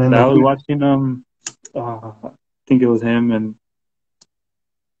 and then I the was dude, watching I think it was him, and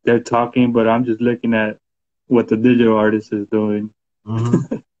they're talking, but I'm just looking at what the digital artist is doing.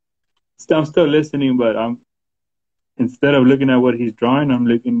 mm-hmm, I'm still listening, but I'm instead of looking at what he's drawing, I'm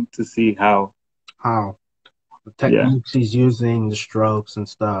looking to see how. how the Yeah, techniques he's using, the strokes and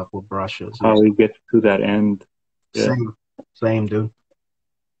stuff with brushes. Yeah, how he gets to that end. Yeah. same, same, dude.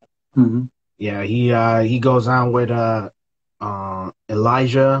 Hmm. Yeah, he goes on with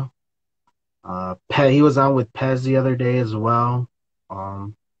Elijah. He was on with Pez the other day as well.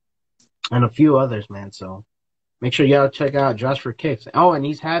 Um, and a few others, man. So make sure y'all check out Josh for Kicks. Oh, and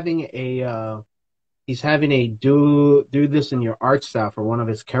he's having a do this in your art style for one of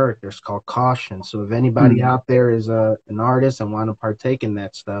his characters called Caution. So if anybody out there is an artist and want to partake in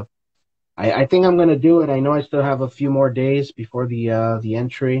that stuff, I think I'm gonna do it. I know I still have a few more days before the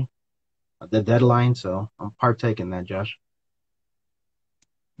entry, the deadline, so I'm partaking that, Josh.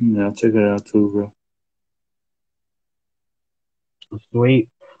 Yeah, check it out too, bro. Sweet.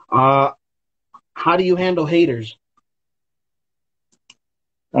 Uh, how do you handle haters?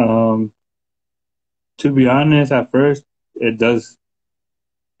 Um, to be honest, at first it does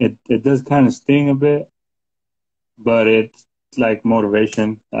it does kind of sting a bit, but it's like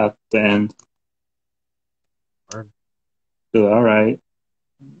motivation at the end. Or So all right,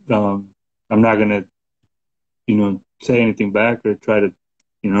 I'm not gonna, say anything back or try to,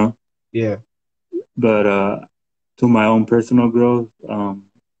 you know. Yeah. But to my own personal growth,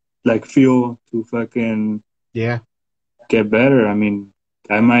 like fuel to fucking Yeah. get better. I mean,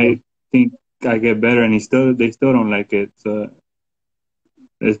 I might think I get better, and they still don't like it. So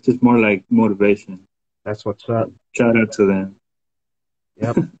it's just more like motivation. That's what's up. Shout out to them.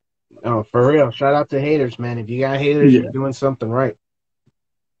 Yep. Oh, for real. Shout out to haters, man. If you got haters, you're Yeah, doing something right.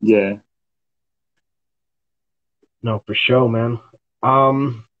 yeah. No, for sure, man.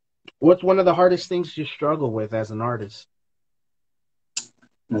 Um, what's one of the hardest things you struggle with as an artist?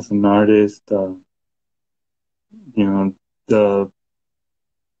 As an artist, you know, the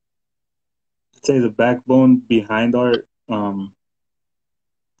say the backbone behind art. Trying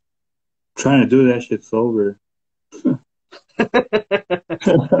to do that shit sober.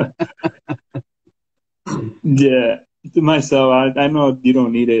 Yeah, to myself, I know you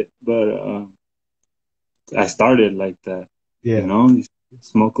don't need it, but I started like that. Yeah. You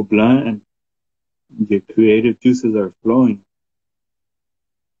smoke a blunt and your creative juices are flowing.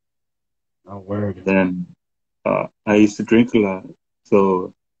 Oh, word. Then I used to drink a lot,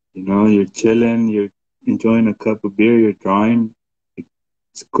 so you're chilling, you're enjoying a cup of beer, you're drawing.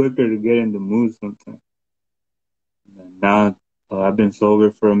 It's quicker to get in the mood sometimes. And now I've been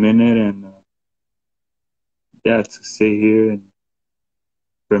sober for a minute, and yeah, to sit here and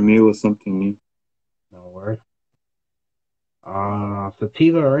for me it was something new. No word.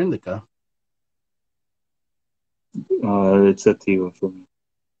 Sativa or indica? It's sativa for me.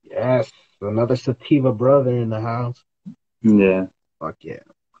 Yes. Another sativa brother in the house. Yeah. Fuck yeah.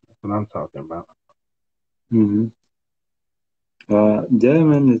 That's what I'm talking about. hmm yeah,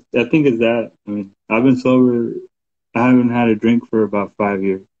 man. I think it's that. I mean, I've been sober. I haven't had a drink for about 5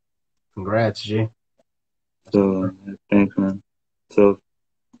 years. Congrats, G. So thanks, man. So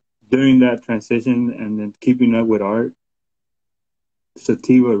during that transition and then keeping up with art,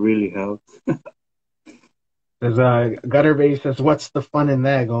 sativa really helped. There's a gutter bass says, "What's the fun in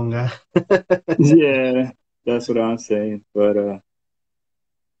that, Gonga?" Yeah, that's what I'm saying. But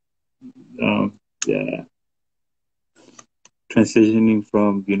yeah, transitioning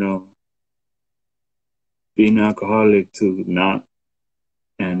from being alcoholic to not,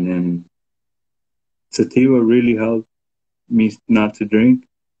 and then sativa really helped me not to drink.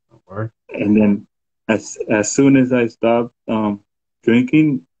 Word. And then as soon as I stopped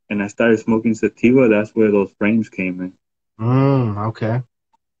drinking and I started smoking sativa, that's where those frames came in. Okay.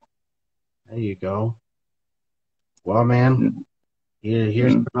 There you go. Well, man, Yeah,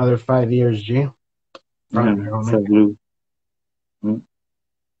 here's yeah, another 5 years, G. yeah, Front of you, homie. salud. Yeah,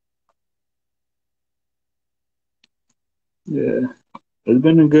 yeah, it's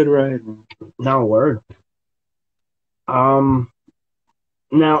been a good ride, man. No word. Um,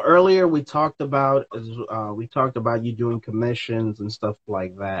 Now earlier we talked about you doing commissions and stuff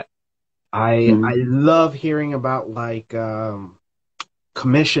like that. I Mhm. love hearing about like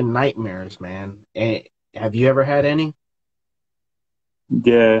commission nightmares, man. Have you ever had any?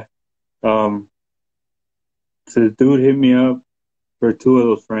 Yeah, um, so the dude hit me up for two of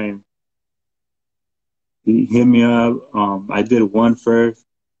those frames. He hit me up. I did one first.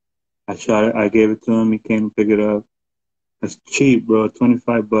 I shot it. I gave it to him. He came to pick it up. It's cheap, bro.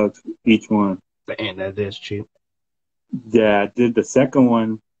 $25 each one. And that is cheap. Yeah, I did the second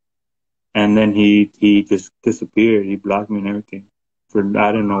one, and then he just disappeared. He blocked me and everything.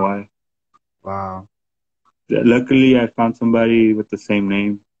 I don't know why. Wow. Luckily, I found somebody with the same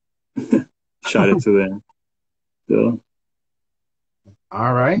name. Shot it to them. So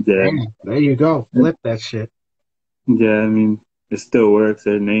All right. yeah, Hey, there you go. Flip that shit. yeah. I mean, it still works.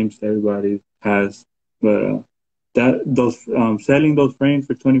 Their names everybody has, but that those selling those frames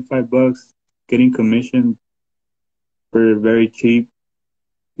for $25, getting commission for very cheap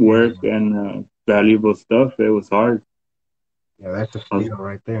Yeah. work and valuable stuff. It was hard. Yeah, that's a I was steal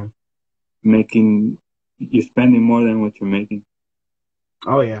right there. making you're spending more than what you're making.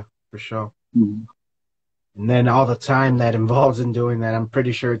 Oh yeah, for sure. Mhm. And then all the time that involves in doing that, I'm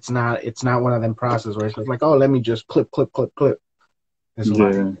pretty sure it's not one of them processes where it's just like, oh, let me just clip, clip, clip, clip. It's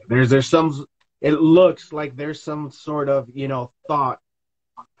like Yeah. there's some. It looks like there's some sort of thought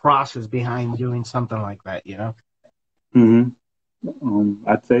process behind doing something like that. hmm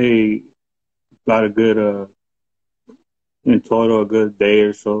I'd say about a good in total a good day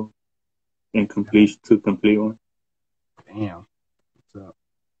or so in complete to complete one. Damn. So,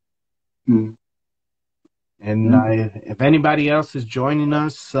 Mm-hmm. and Yeah. if anybody else is joining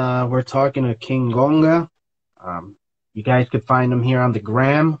us, we're talking to King Gonga. You guys could find him here on the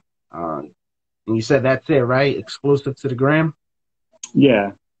gram. And you said that's it, right? Exclusive to the gram.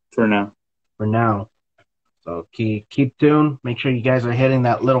 Yeah, for now. for now. So keep tuned. Make sure you guys are hitting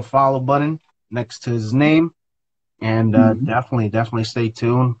that little follow button next to his name, and Hmm. definitely stay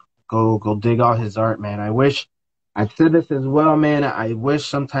tuned. Go dig all his art, man. I said this as well, man. I wish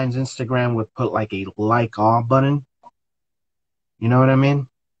sometimes Instagram would put like a like all button. You know what I mean?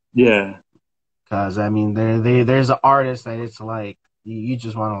 Yeah. Because I mean, there's an artist that it's like you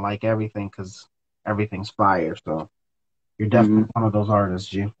just want to like everything because everything's fire. So you're Hmm. definitely one of those artists,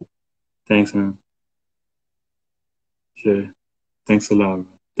 G. Thanks, man. Sure. Thanks a lot,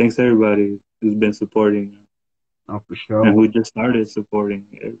 man. Thanks everybody who's been supporting Oh, for and sure. who just started supporting.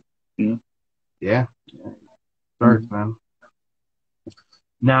 You know. Yeah, starts, Mhm. man.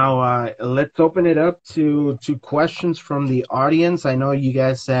 Now, let's open it up to questions from the audience. I know you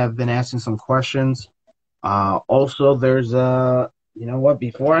guys have been asking some questions. Also, there's you know what?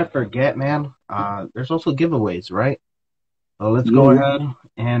 Before I forget, man, there's also giveaways, right? So let's Yeah, go yeah. ahead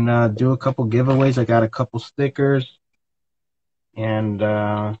and do a couple giveaways. I got a couple stickers, and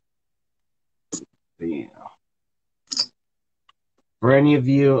the, for any of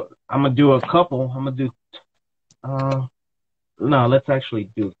you, I'm gonna do a couple. I'm gonna do uh, no, let's actually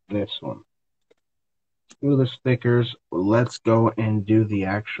do this one. Do the stickers. Let's go and do the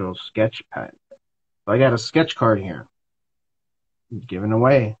actual sketch pad. So I got a sketch card here, given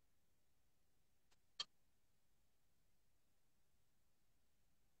away.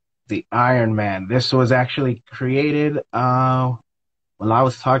 The Iron Man. This was actually created while I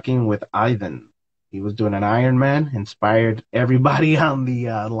was talking with Ivan. He was doing an Iron Man, inspired everybody on the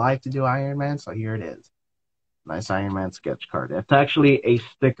live to do Iron Man. So here it is. Nice Iron Man sketch card. It's actually a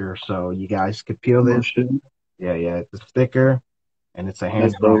sticker, so you guys could peel Oh this. shit. Yeah, it's a sticker, and it's a hand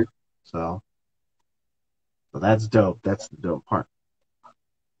That's drawn. dope. So, so that's dope. That's the dope part.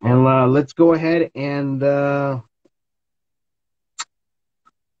 And let's go ahead and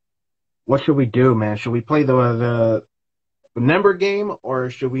what should we do, man? Should we play the number game, or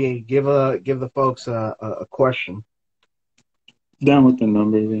should we give the folks a question? Down with the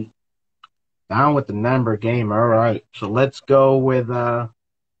numbers, man. Down with the number game. All right. So let's go with 1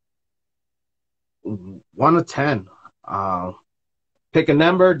 to 10. Uh, Pick a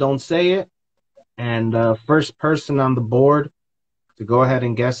number. Don't say it. And first person on the board to go ahead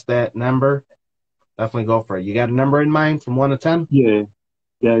and guess that number, definitely go for it. You got a number in mind from 1 to 10? Yeah,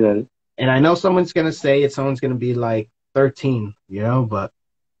 yeah, I got it. And I know someone's gonna say it. Someone's gonna be like 13. But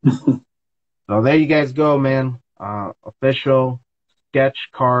so there you guys go, man. Official sketch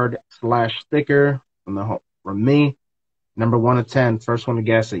card slash sticker from me. Number 1 to 10. First one to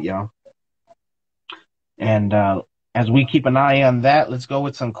guess it, y'all. And as we keep an eye on that, let's go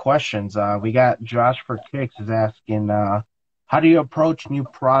with some questions. We got Josh for Kicks is asking, how do you approach new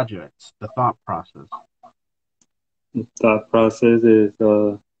projects? The thought process. The thought process is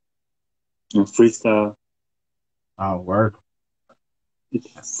freestyle. Oh, word. It's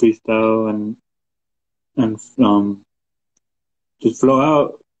freestyle and just flow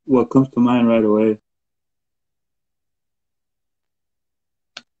out what comes to mind right away.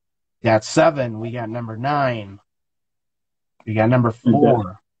 Got 7. We got number 9. We got number And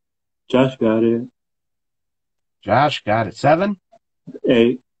 4. Josh got it. Josh got it. 7,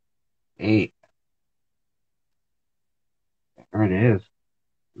 8. 8. There it is.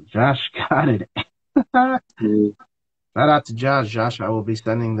 Josh got it. Shout Yeah. out to Josh. Josh, I will be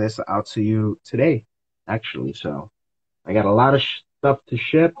sending this out to you today, actually. So I got a lot of stuff to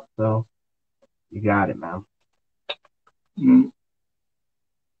ship. So you got it, man. Mm.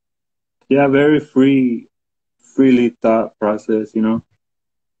 Yeah, very freely thought process, you know.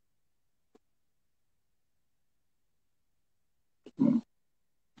 Mm.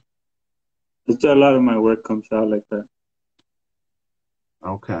 It's a lot of my work comes out like that.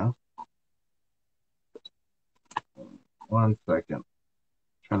 Okay. 1 second.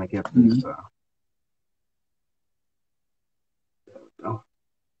 Trying to get this. Mm-hmm. Oh,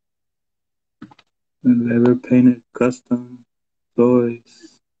 Ever painted custom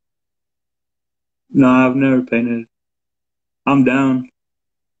toys? No, I've never painted. I'm down.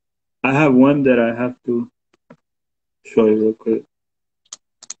 I have one that I have to show you real quick.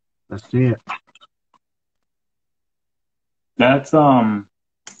 let's see it. That's my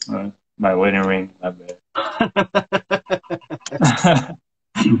wedding ring. My bad.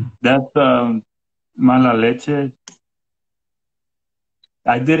 That's mala leche.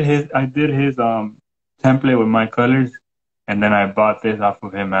 I did his template with my colors, and then I bought this off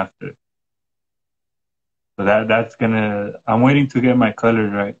of him after. So that's gonna. I'm waiting to get my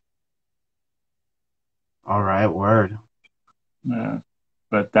colors right. All right, word.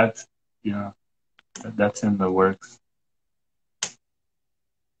 But that's you know that's in the works.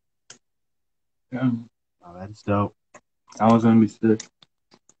 Yeah, Oh, that's dope. I was gonna be sick.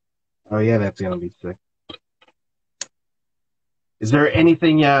 Oh yeah, that's gonna be sick. Is there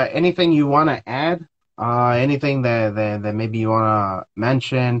anything you want to add? Anything that maybe you want to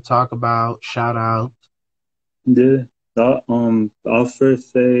mention, talk about, shout out? Yeah. I'll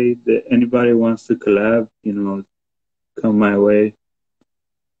first say that anybody wants to collab, come my way.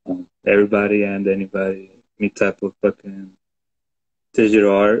 Everybody and anybody, any type of fucking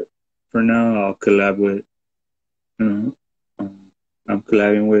digital art. For now, I'll collab with. You know, I'm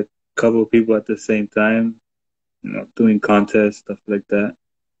collabing with a couple of people at the same time. Doing contests, stuff like that.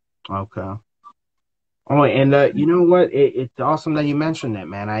 Okay. Oh, and you know what? It's awesome that you mentioned it,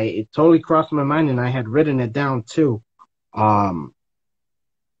 man. It totally crossed my mind, and I had written it down too. Um,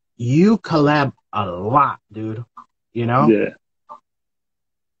 you collab a lot, dude. You know Yeah.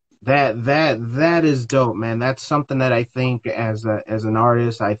 that is dope, man. That's something that I think as an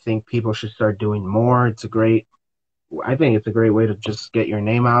artist, I think people should start doing more. I think it's a great way to just get your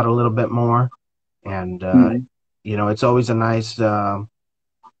name out a little bit more, and Hmm. it's always a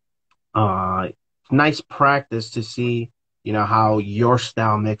uh, nice practice to see, how your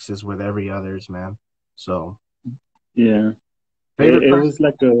style mixes with every other's, man. So, Yeah. favorite It person? was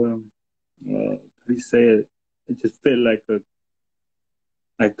like how do you say it? It just felt like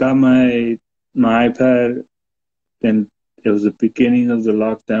I got my iPad, and it was the beginning of the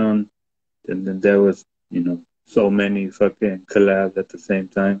lockdown, and then there was, so many fucking collabs at the same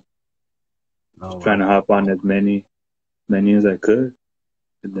time. No Trying way, to hop on as many as I could,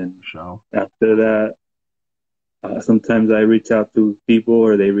 and then show. after that, sometimes I reach out to people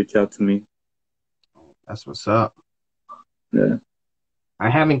or they reach out to me. That's what's up. Yeah. I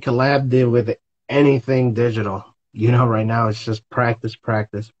haven't collabed it with anything digital. Right now it's just practice,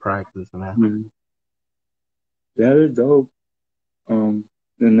 practice, practice, man. Mhm. Yeah, they're dope. And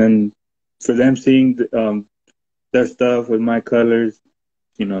then for them seeing their stuff with my colors,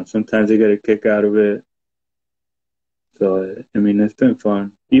 sometimes they get a kick out of it. So I mean, it's been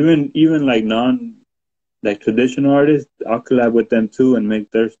fun. Even like like traditional artists, I'll collab with them too and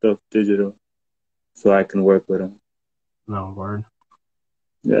make their stuff digital, so I can work with them. No word.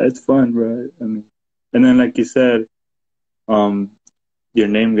 Yeah, it's fun, bro. I mean, and then like you said, um, your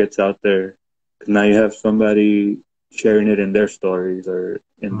name gets out there. 'Cause now you have somebody sharing it in their stories or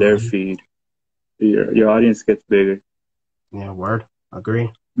in their Hmm. feed. Your audience gets bigger. Yeah, word.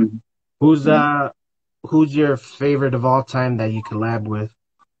 Agree. Mhm. Who's Yeah. uh who's your favorite of all time that you collab with?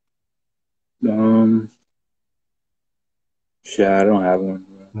 Um, Shit, I don't have one,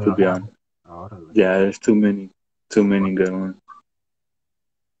 bro, You to don't be have honest. oh, totally. Yeah, there's too many good ones.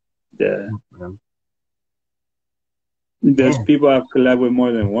 Yeah, there's Yeah. people I've collabed with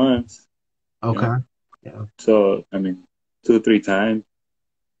more than once, you Okay. know. Yeah, So I mean, 2 or 3 times,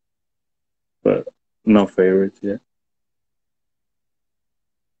 but no favorites yet.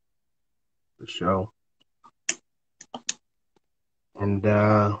 for sure. And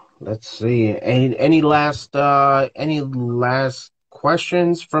let's see. Any last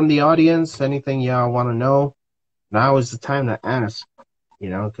questions from the audience? Anything y'all want to know? Now is the time to ask.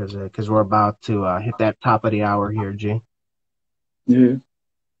 Because we're about to hit that top of the hour here, G. Yeah.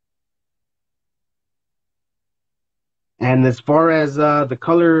 And as far as the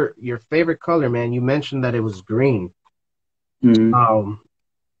color, your favorite color, man, you mentioned that it was green. Mm-hmm. Um,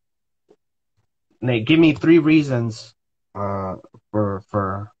 Nate, give me 3 reasons uh for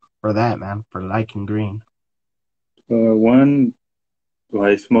that, man, for liking green. One, well,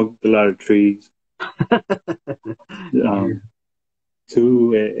 I smoked a lot of trees. Yeah. Um,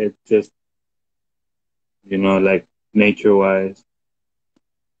 Two, it just like nature wise,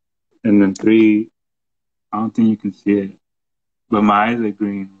 and then three, I don't think you can see it, but my eyes are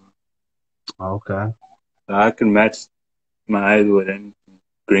green. Okay. So I can match my eyes with anything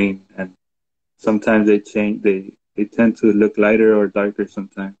green, and sometimes they change. They tend to look lighter or darker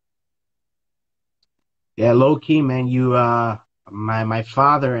sometimes. Yeah, low key, man. My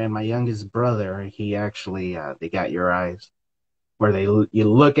father and my youngest brother, he actually they got your eyes where you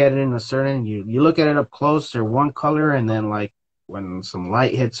look at it in a certain you look at it up close, they're one color, and then like when some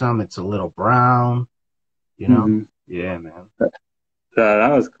light hits them, it's a little brown. You know? Mm-hmm. Yeah, man. So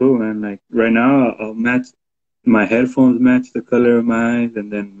that was cool, man. Like right now, I'll match my headphones match the color of my eyes,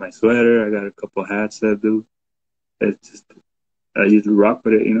 and then my sweater. I got a couple hats that do. It's just I usually rock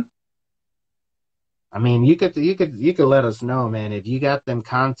with it. I mean, you could let us know, man, if you got them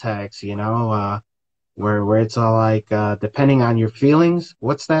contacts, where it's all like depending on your feelings.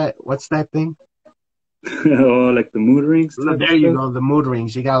 What's that thing? Oh, like the mood rings type of There you stuff. go, the mood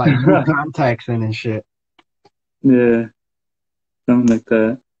rings. You got like mood contacts in and shit. Yeah, something like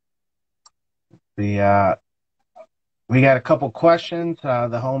that. see. We got a couple questions.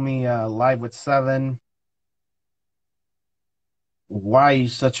 The homie live with 7. Why are you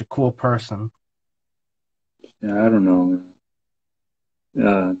such a cool person? Yeah, I don't know,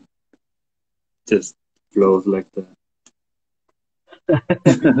 man. Just flows like that.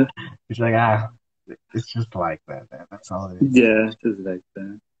 He's like, it's just like that, man. That's all it is. Yeah, just like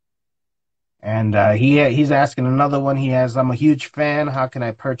that. And he's asking another one. He has, I'm a huge fan. How can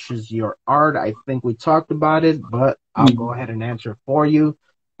I purchase your art? I think we talked about it, but I'll go ahead and answer for you.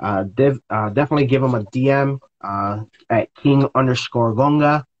 Definitely give him a DM at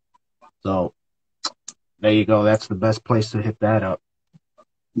King_Gonga. So there you go. That's the best place to hit that up.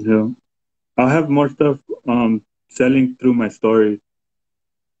 Yeah. I'll have more stuff selling through my story.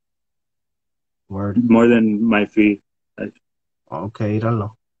 Word. More than my fee. Okay,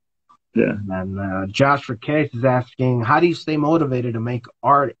 iralo. Yeah. And Josh Rakesh is asking, how do you stay motivated to make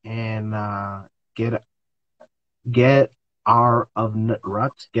art and get out of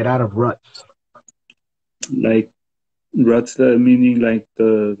ruts? Get out of ruts. Like ruts, meaning like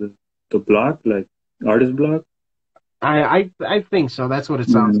the block, like artist block. I think so. That's what it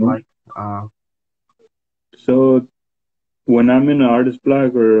sounds like. So when I'm in an artist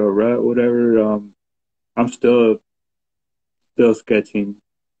block or a rut, whatever, I'm still sketching.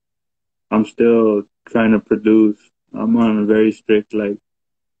 I'm still trying to produce. I'm on a very strict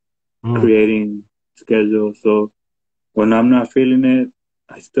creating schedule. So when I'm not feeling it,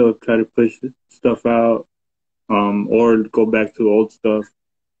 I still try to push stuff out, or go back to old stuff.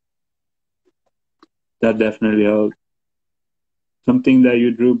 That definitely helps. Something that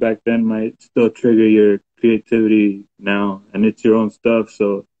you drew back then might still trigger your creativity now, and it's your own stuff.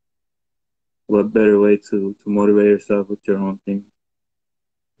 So what better way to motivate yourself with your own thing?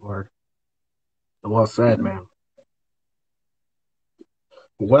 Word. Well said, man.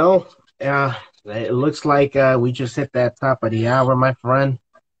 Well, it looks like we just hit that top of the hour, my friend.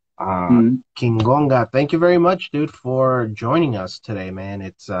 King Gonga, thank you very much, dude, for joining us today, man.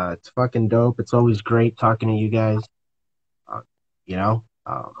 It's fucking dope. It's always great talking to you guys. Yeah,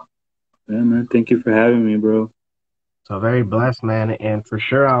 man. Thank you for having me, bro. So very blessed, man, and for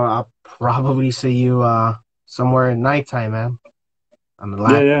sure I'll probably see you somewhere at nighttime, man. On the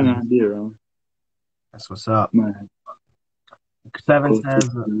live. Yeah, man, I'll be around. That's what's up. Man. 7 says,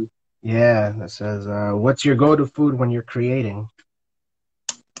 that says, what's your go-to food when you're creating?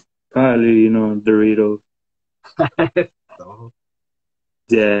 Probably, Doritos.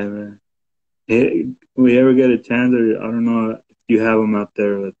 Yeah, man. Hey, we ever get a chance, or I don't know if you have them out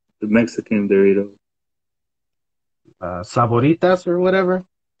there, with the Mexican Doritos. Saboritas or whatever?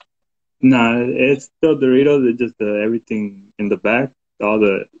 Nah, it's still Doritos. It's just everything in the back, all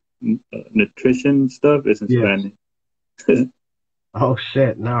the nutrition stuff is in Spanish. Oh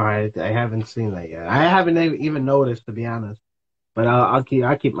shit! No, I haven't seen that yet. I haven't even noticed, to be honest. But I'll keep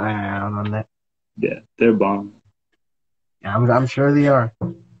my eye out on that. Yeah, they're bomb. Yeah, I'm sure they are.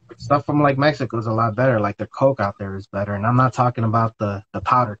 Stuff from like Mexico is a lot better. Like the Coke out there is better, and I'm not talking about the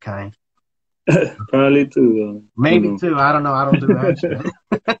powder kind. Probably too. Maybe too. I don't know. I don't do that shit.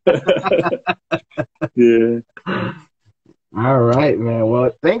 Yeah. All right, man.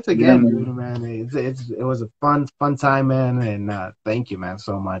 Well, thanks again, dude, man. It was a fun time, man, and thank you, man,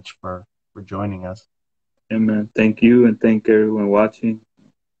 so much for joining us. Yeah, man. Thank you, and thank everyone watching.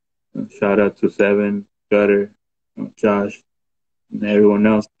 Shout out to 7, Gutter, Josh, and everyone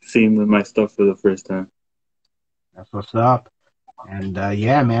else seeing my stuff for the first time. That's what's up. And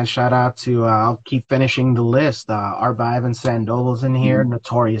yeah, man, shout out to I'll keep finishing the list. Art by Ivan Sandoval's in here.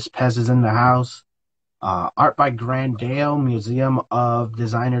 Notorious Pez is in the house. Art by Grand Dale, Museum of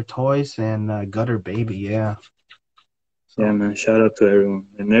Designer Toys, and Gutter Baby, yeah. So, yeah, man, shout out to everyone.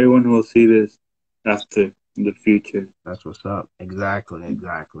 And everyone who will see this after in the future. That's what's up. Exactly.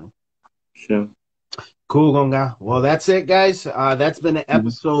 Sure. Cool, Gonga. Well, that's it, guys. That's been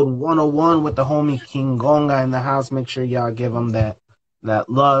episode 101 with the homie King Gonga in the house. Make sure y'all give him that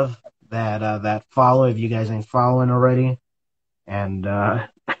love, that follow if you guys ain't following already. And I'm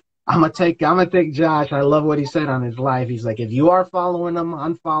gonna take Josh. I love what he said on his live. He's like, if you are following him,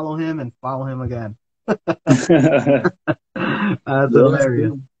 unfollow him and follow him again. That's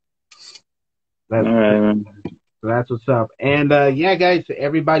hilarious. All right, man. So that's what's up. And yeah, guys,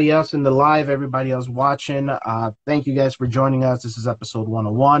 everybody else in the live, everybody else watching, thank you guys for joining us. This is episode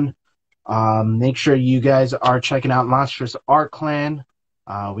 101. Make sure you guys are checking out Monstrous Art Clan.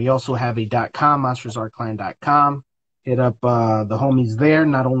 We also have a .com, monstrousartclan.com. Hit up the homies there.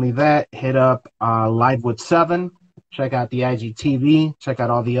 Not only that, hit up Live with 7. Check out the IGTV. Check out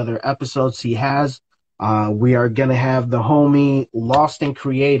all the other episodes he has. We are going to have the homie Lost in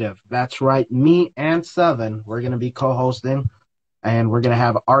Creative. That's right. Me and Seven, we're going to be co-hosting, and we're going to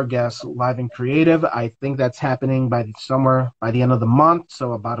have our guests live in creative. I think that's happening by the end of the month.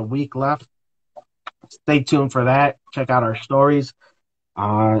 So about a week left. Stay tuned for that. Check out our stories.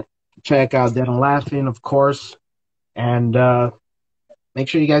 Check out Dead and Laughing, of course. And make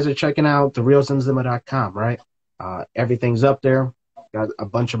sure you guys are checking out therealzimzima.com, right? Everything's up there. Got a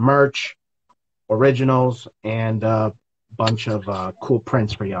bunch of merch, originals, and a bunch of cool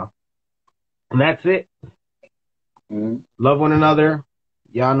prints for y'all. And that's it. Love one another.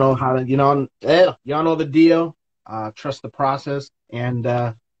 Y'all know how to, y'all know the deal. Trust the process. And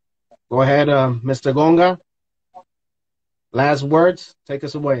go ahead, Mr. Gonga. Last words. Take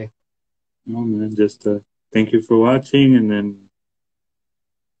us away. No, man, just thank you for watching, and then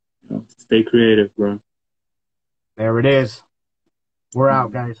stay creative, bro. There it is. We're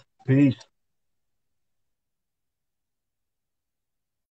out, guys. Peace.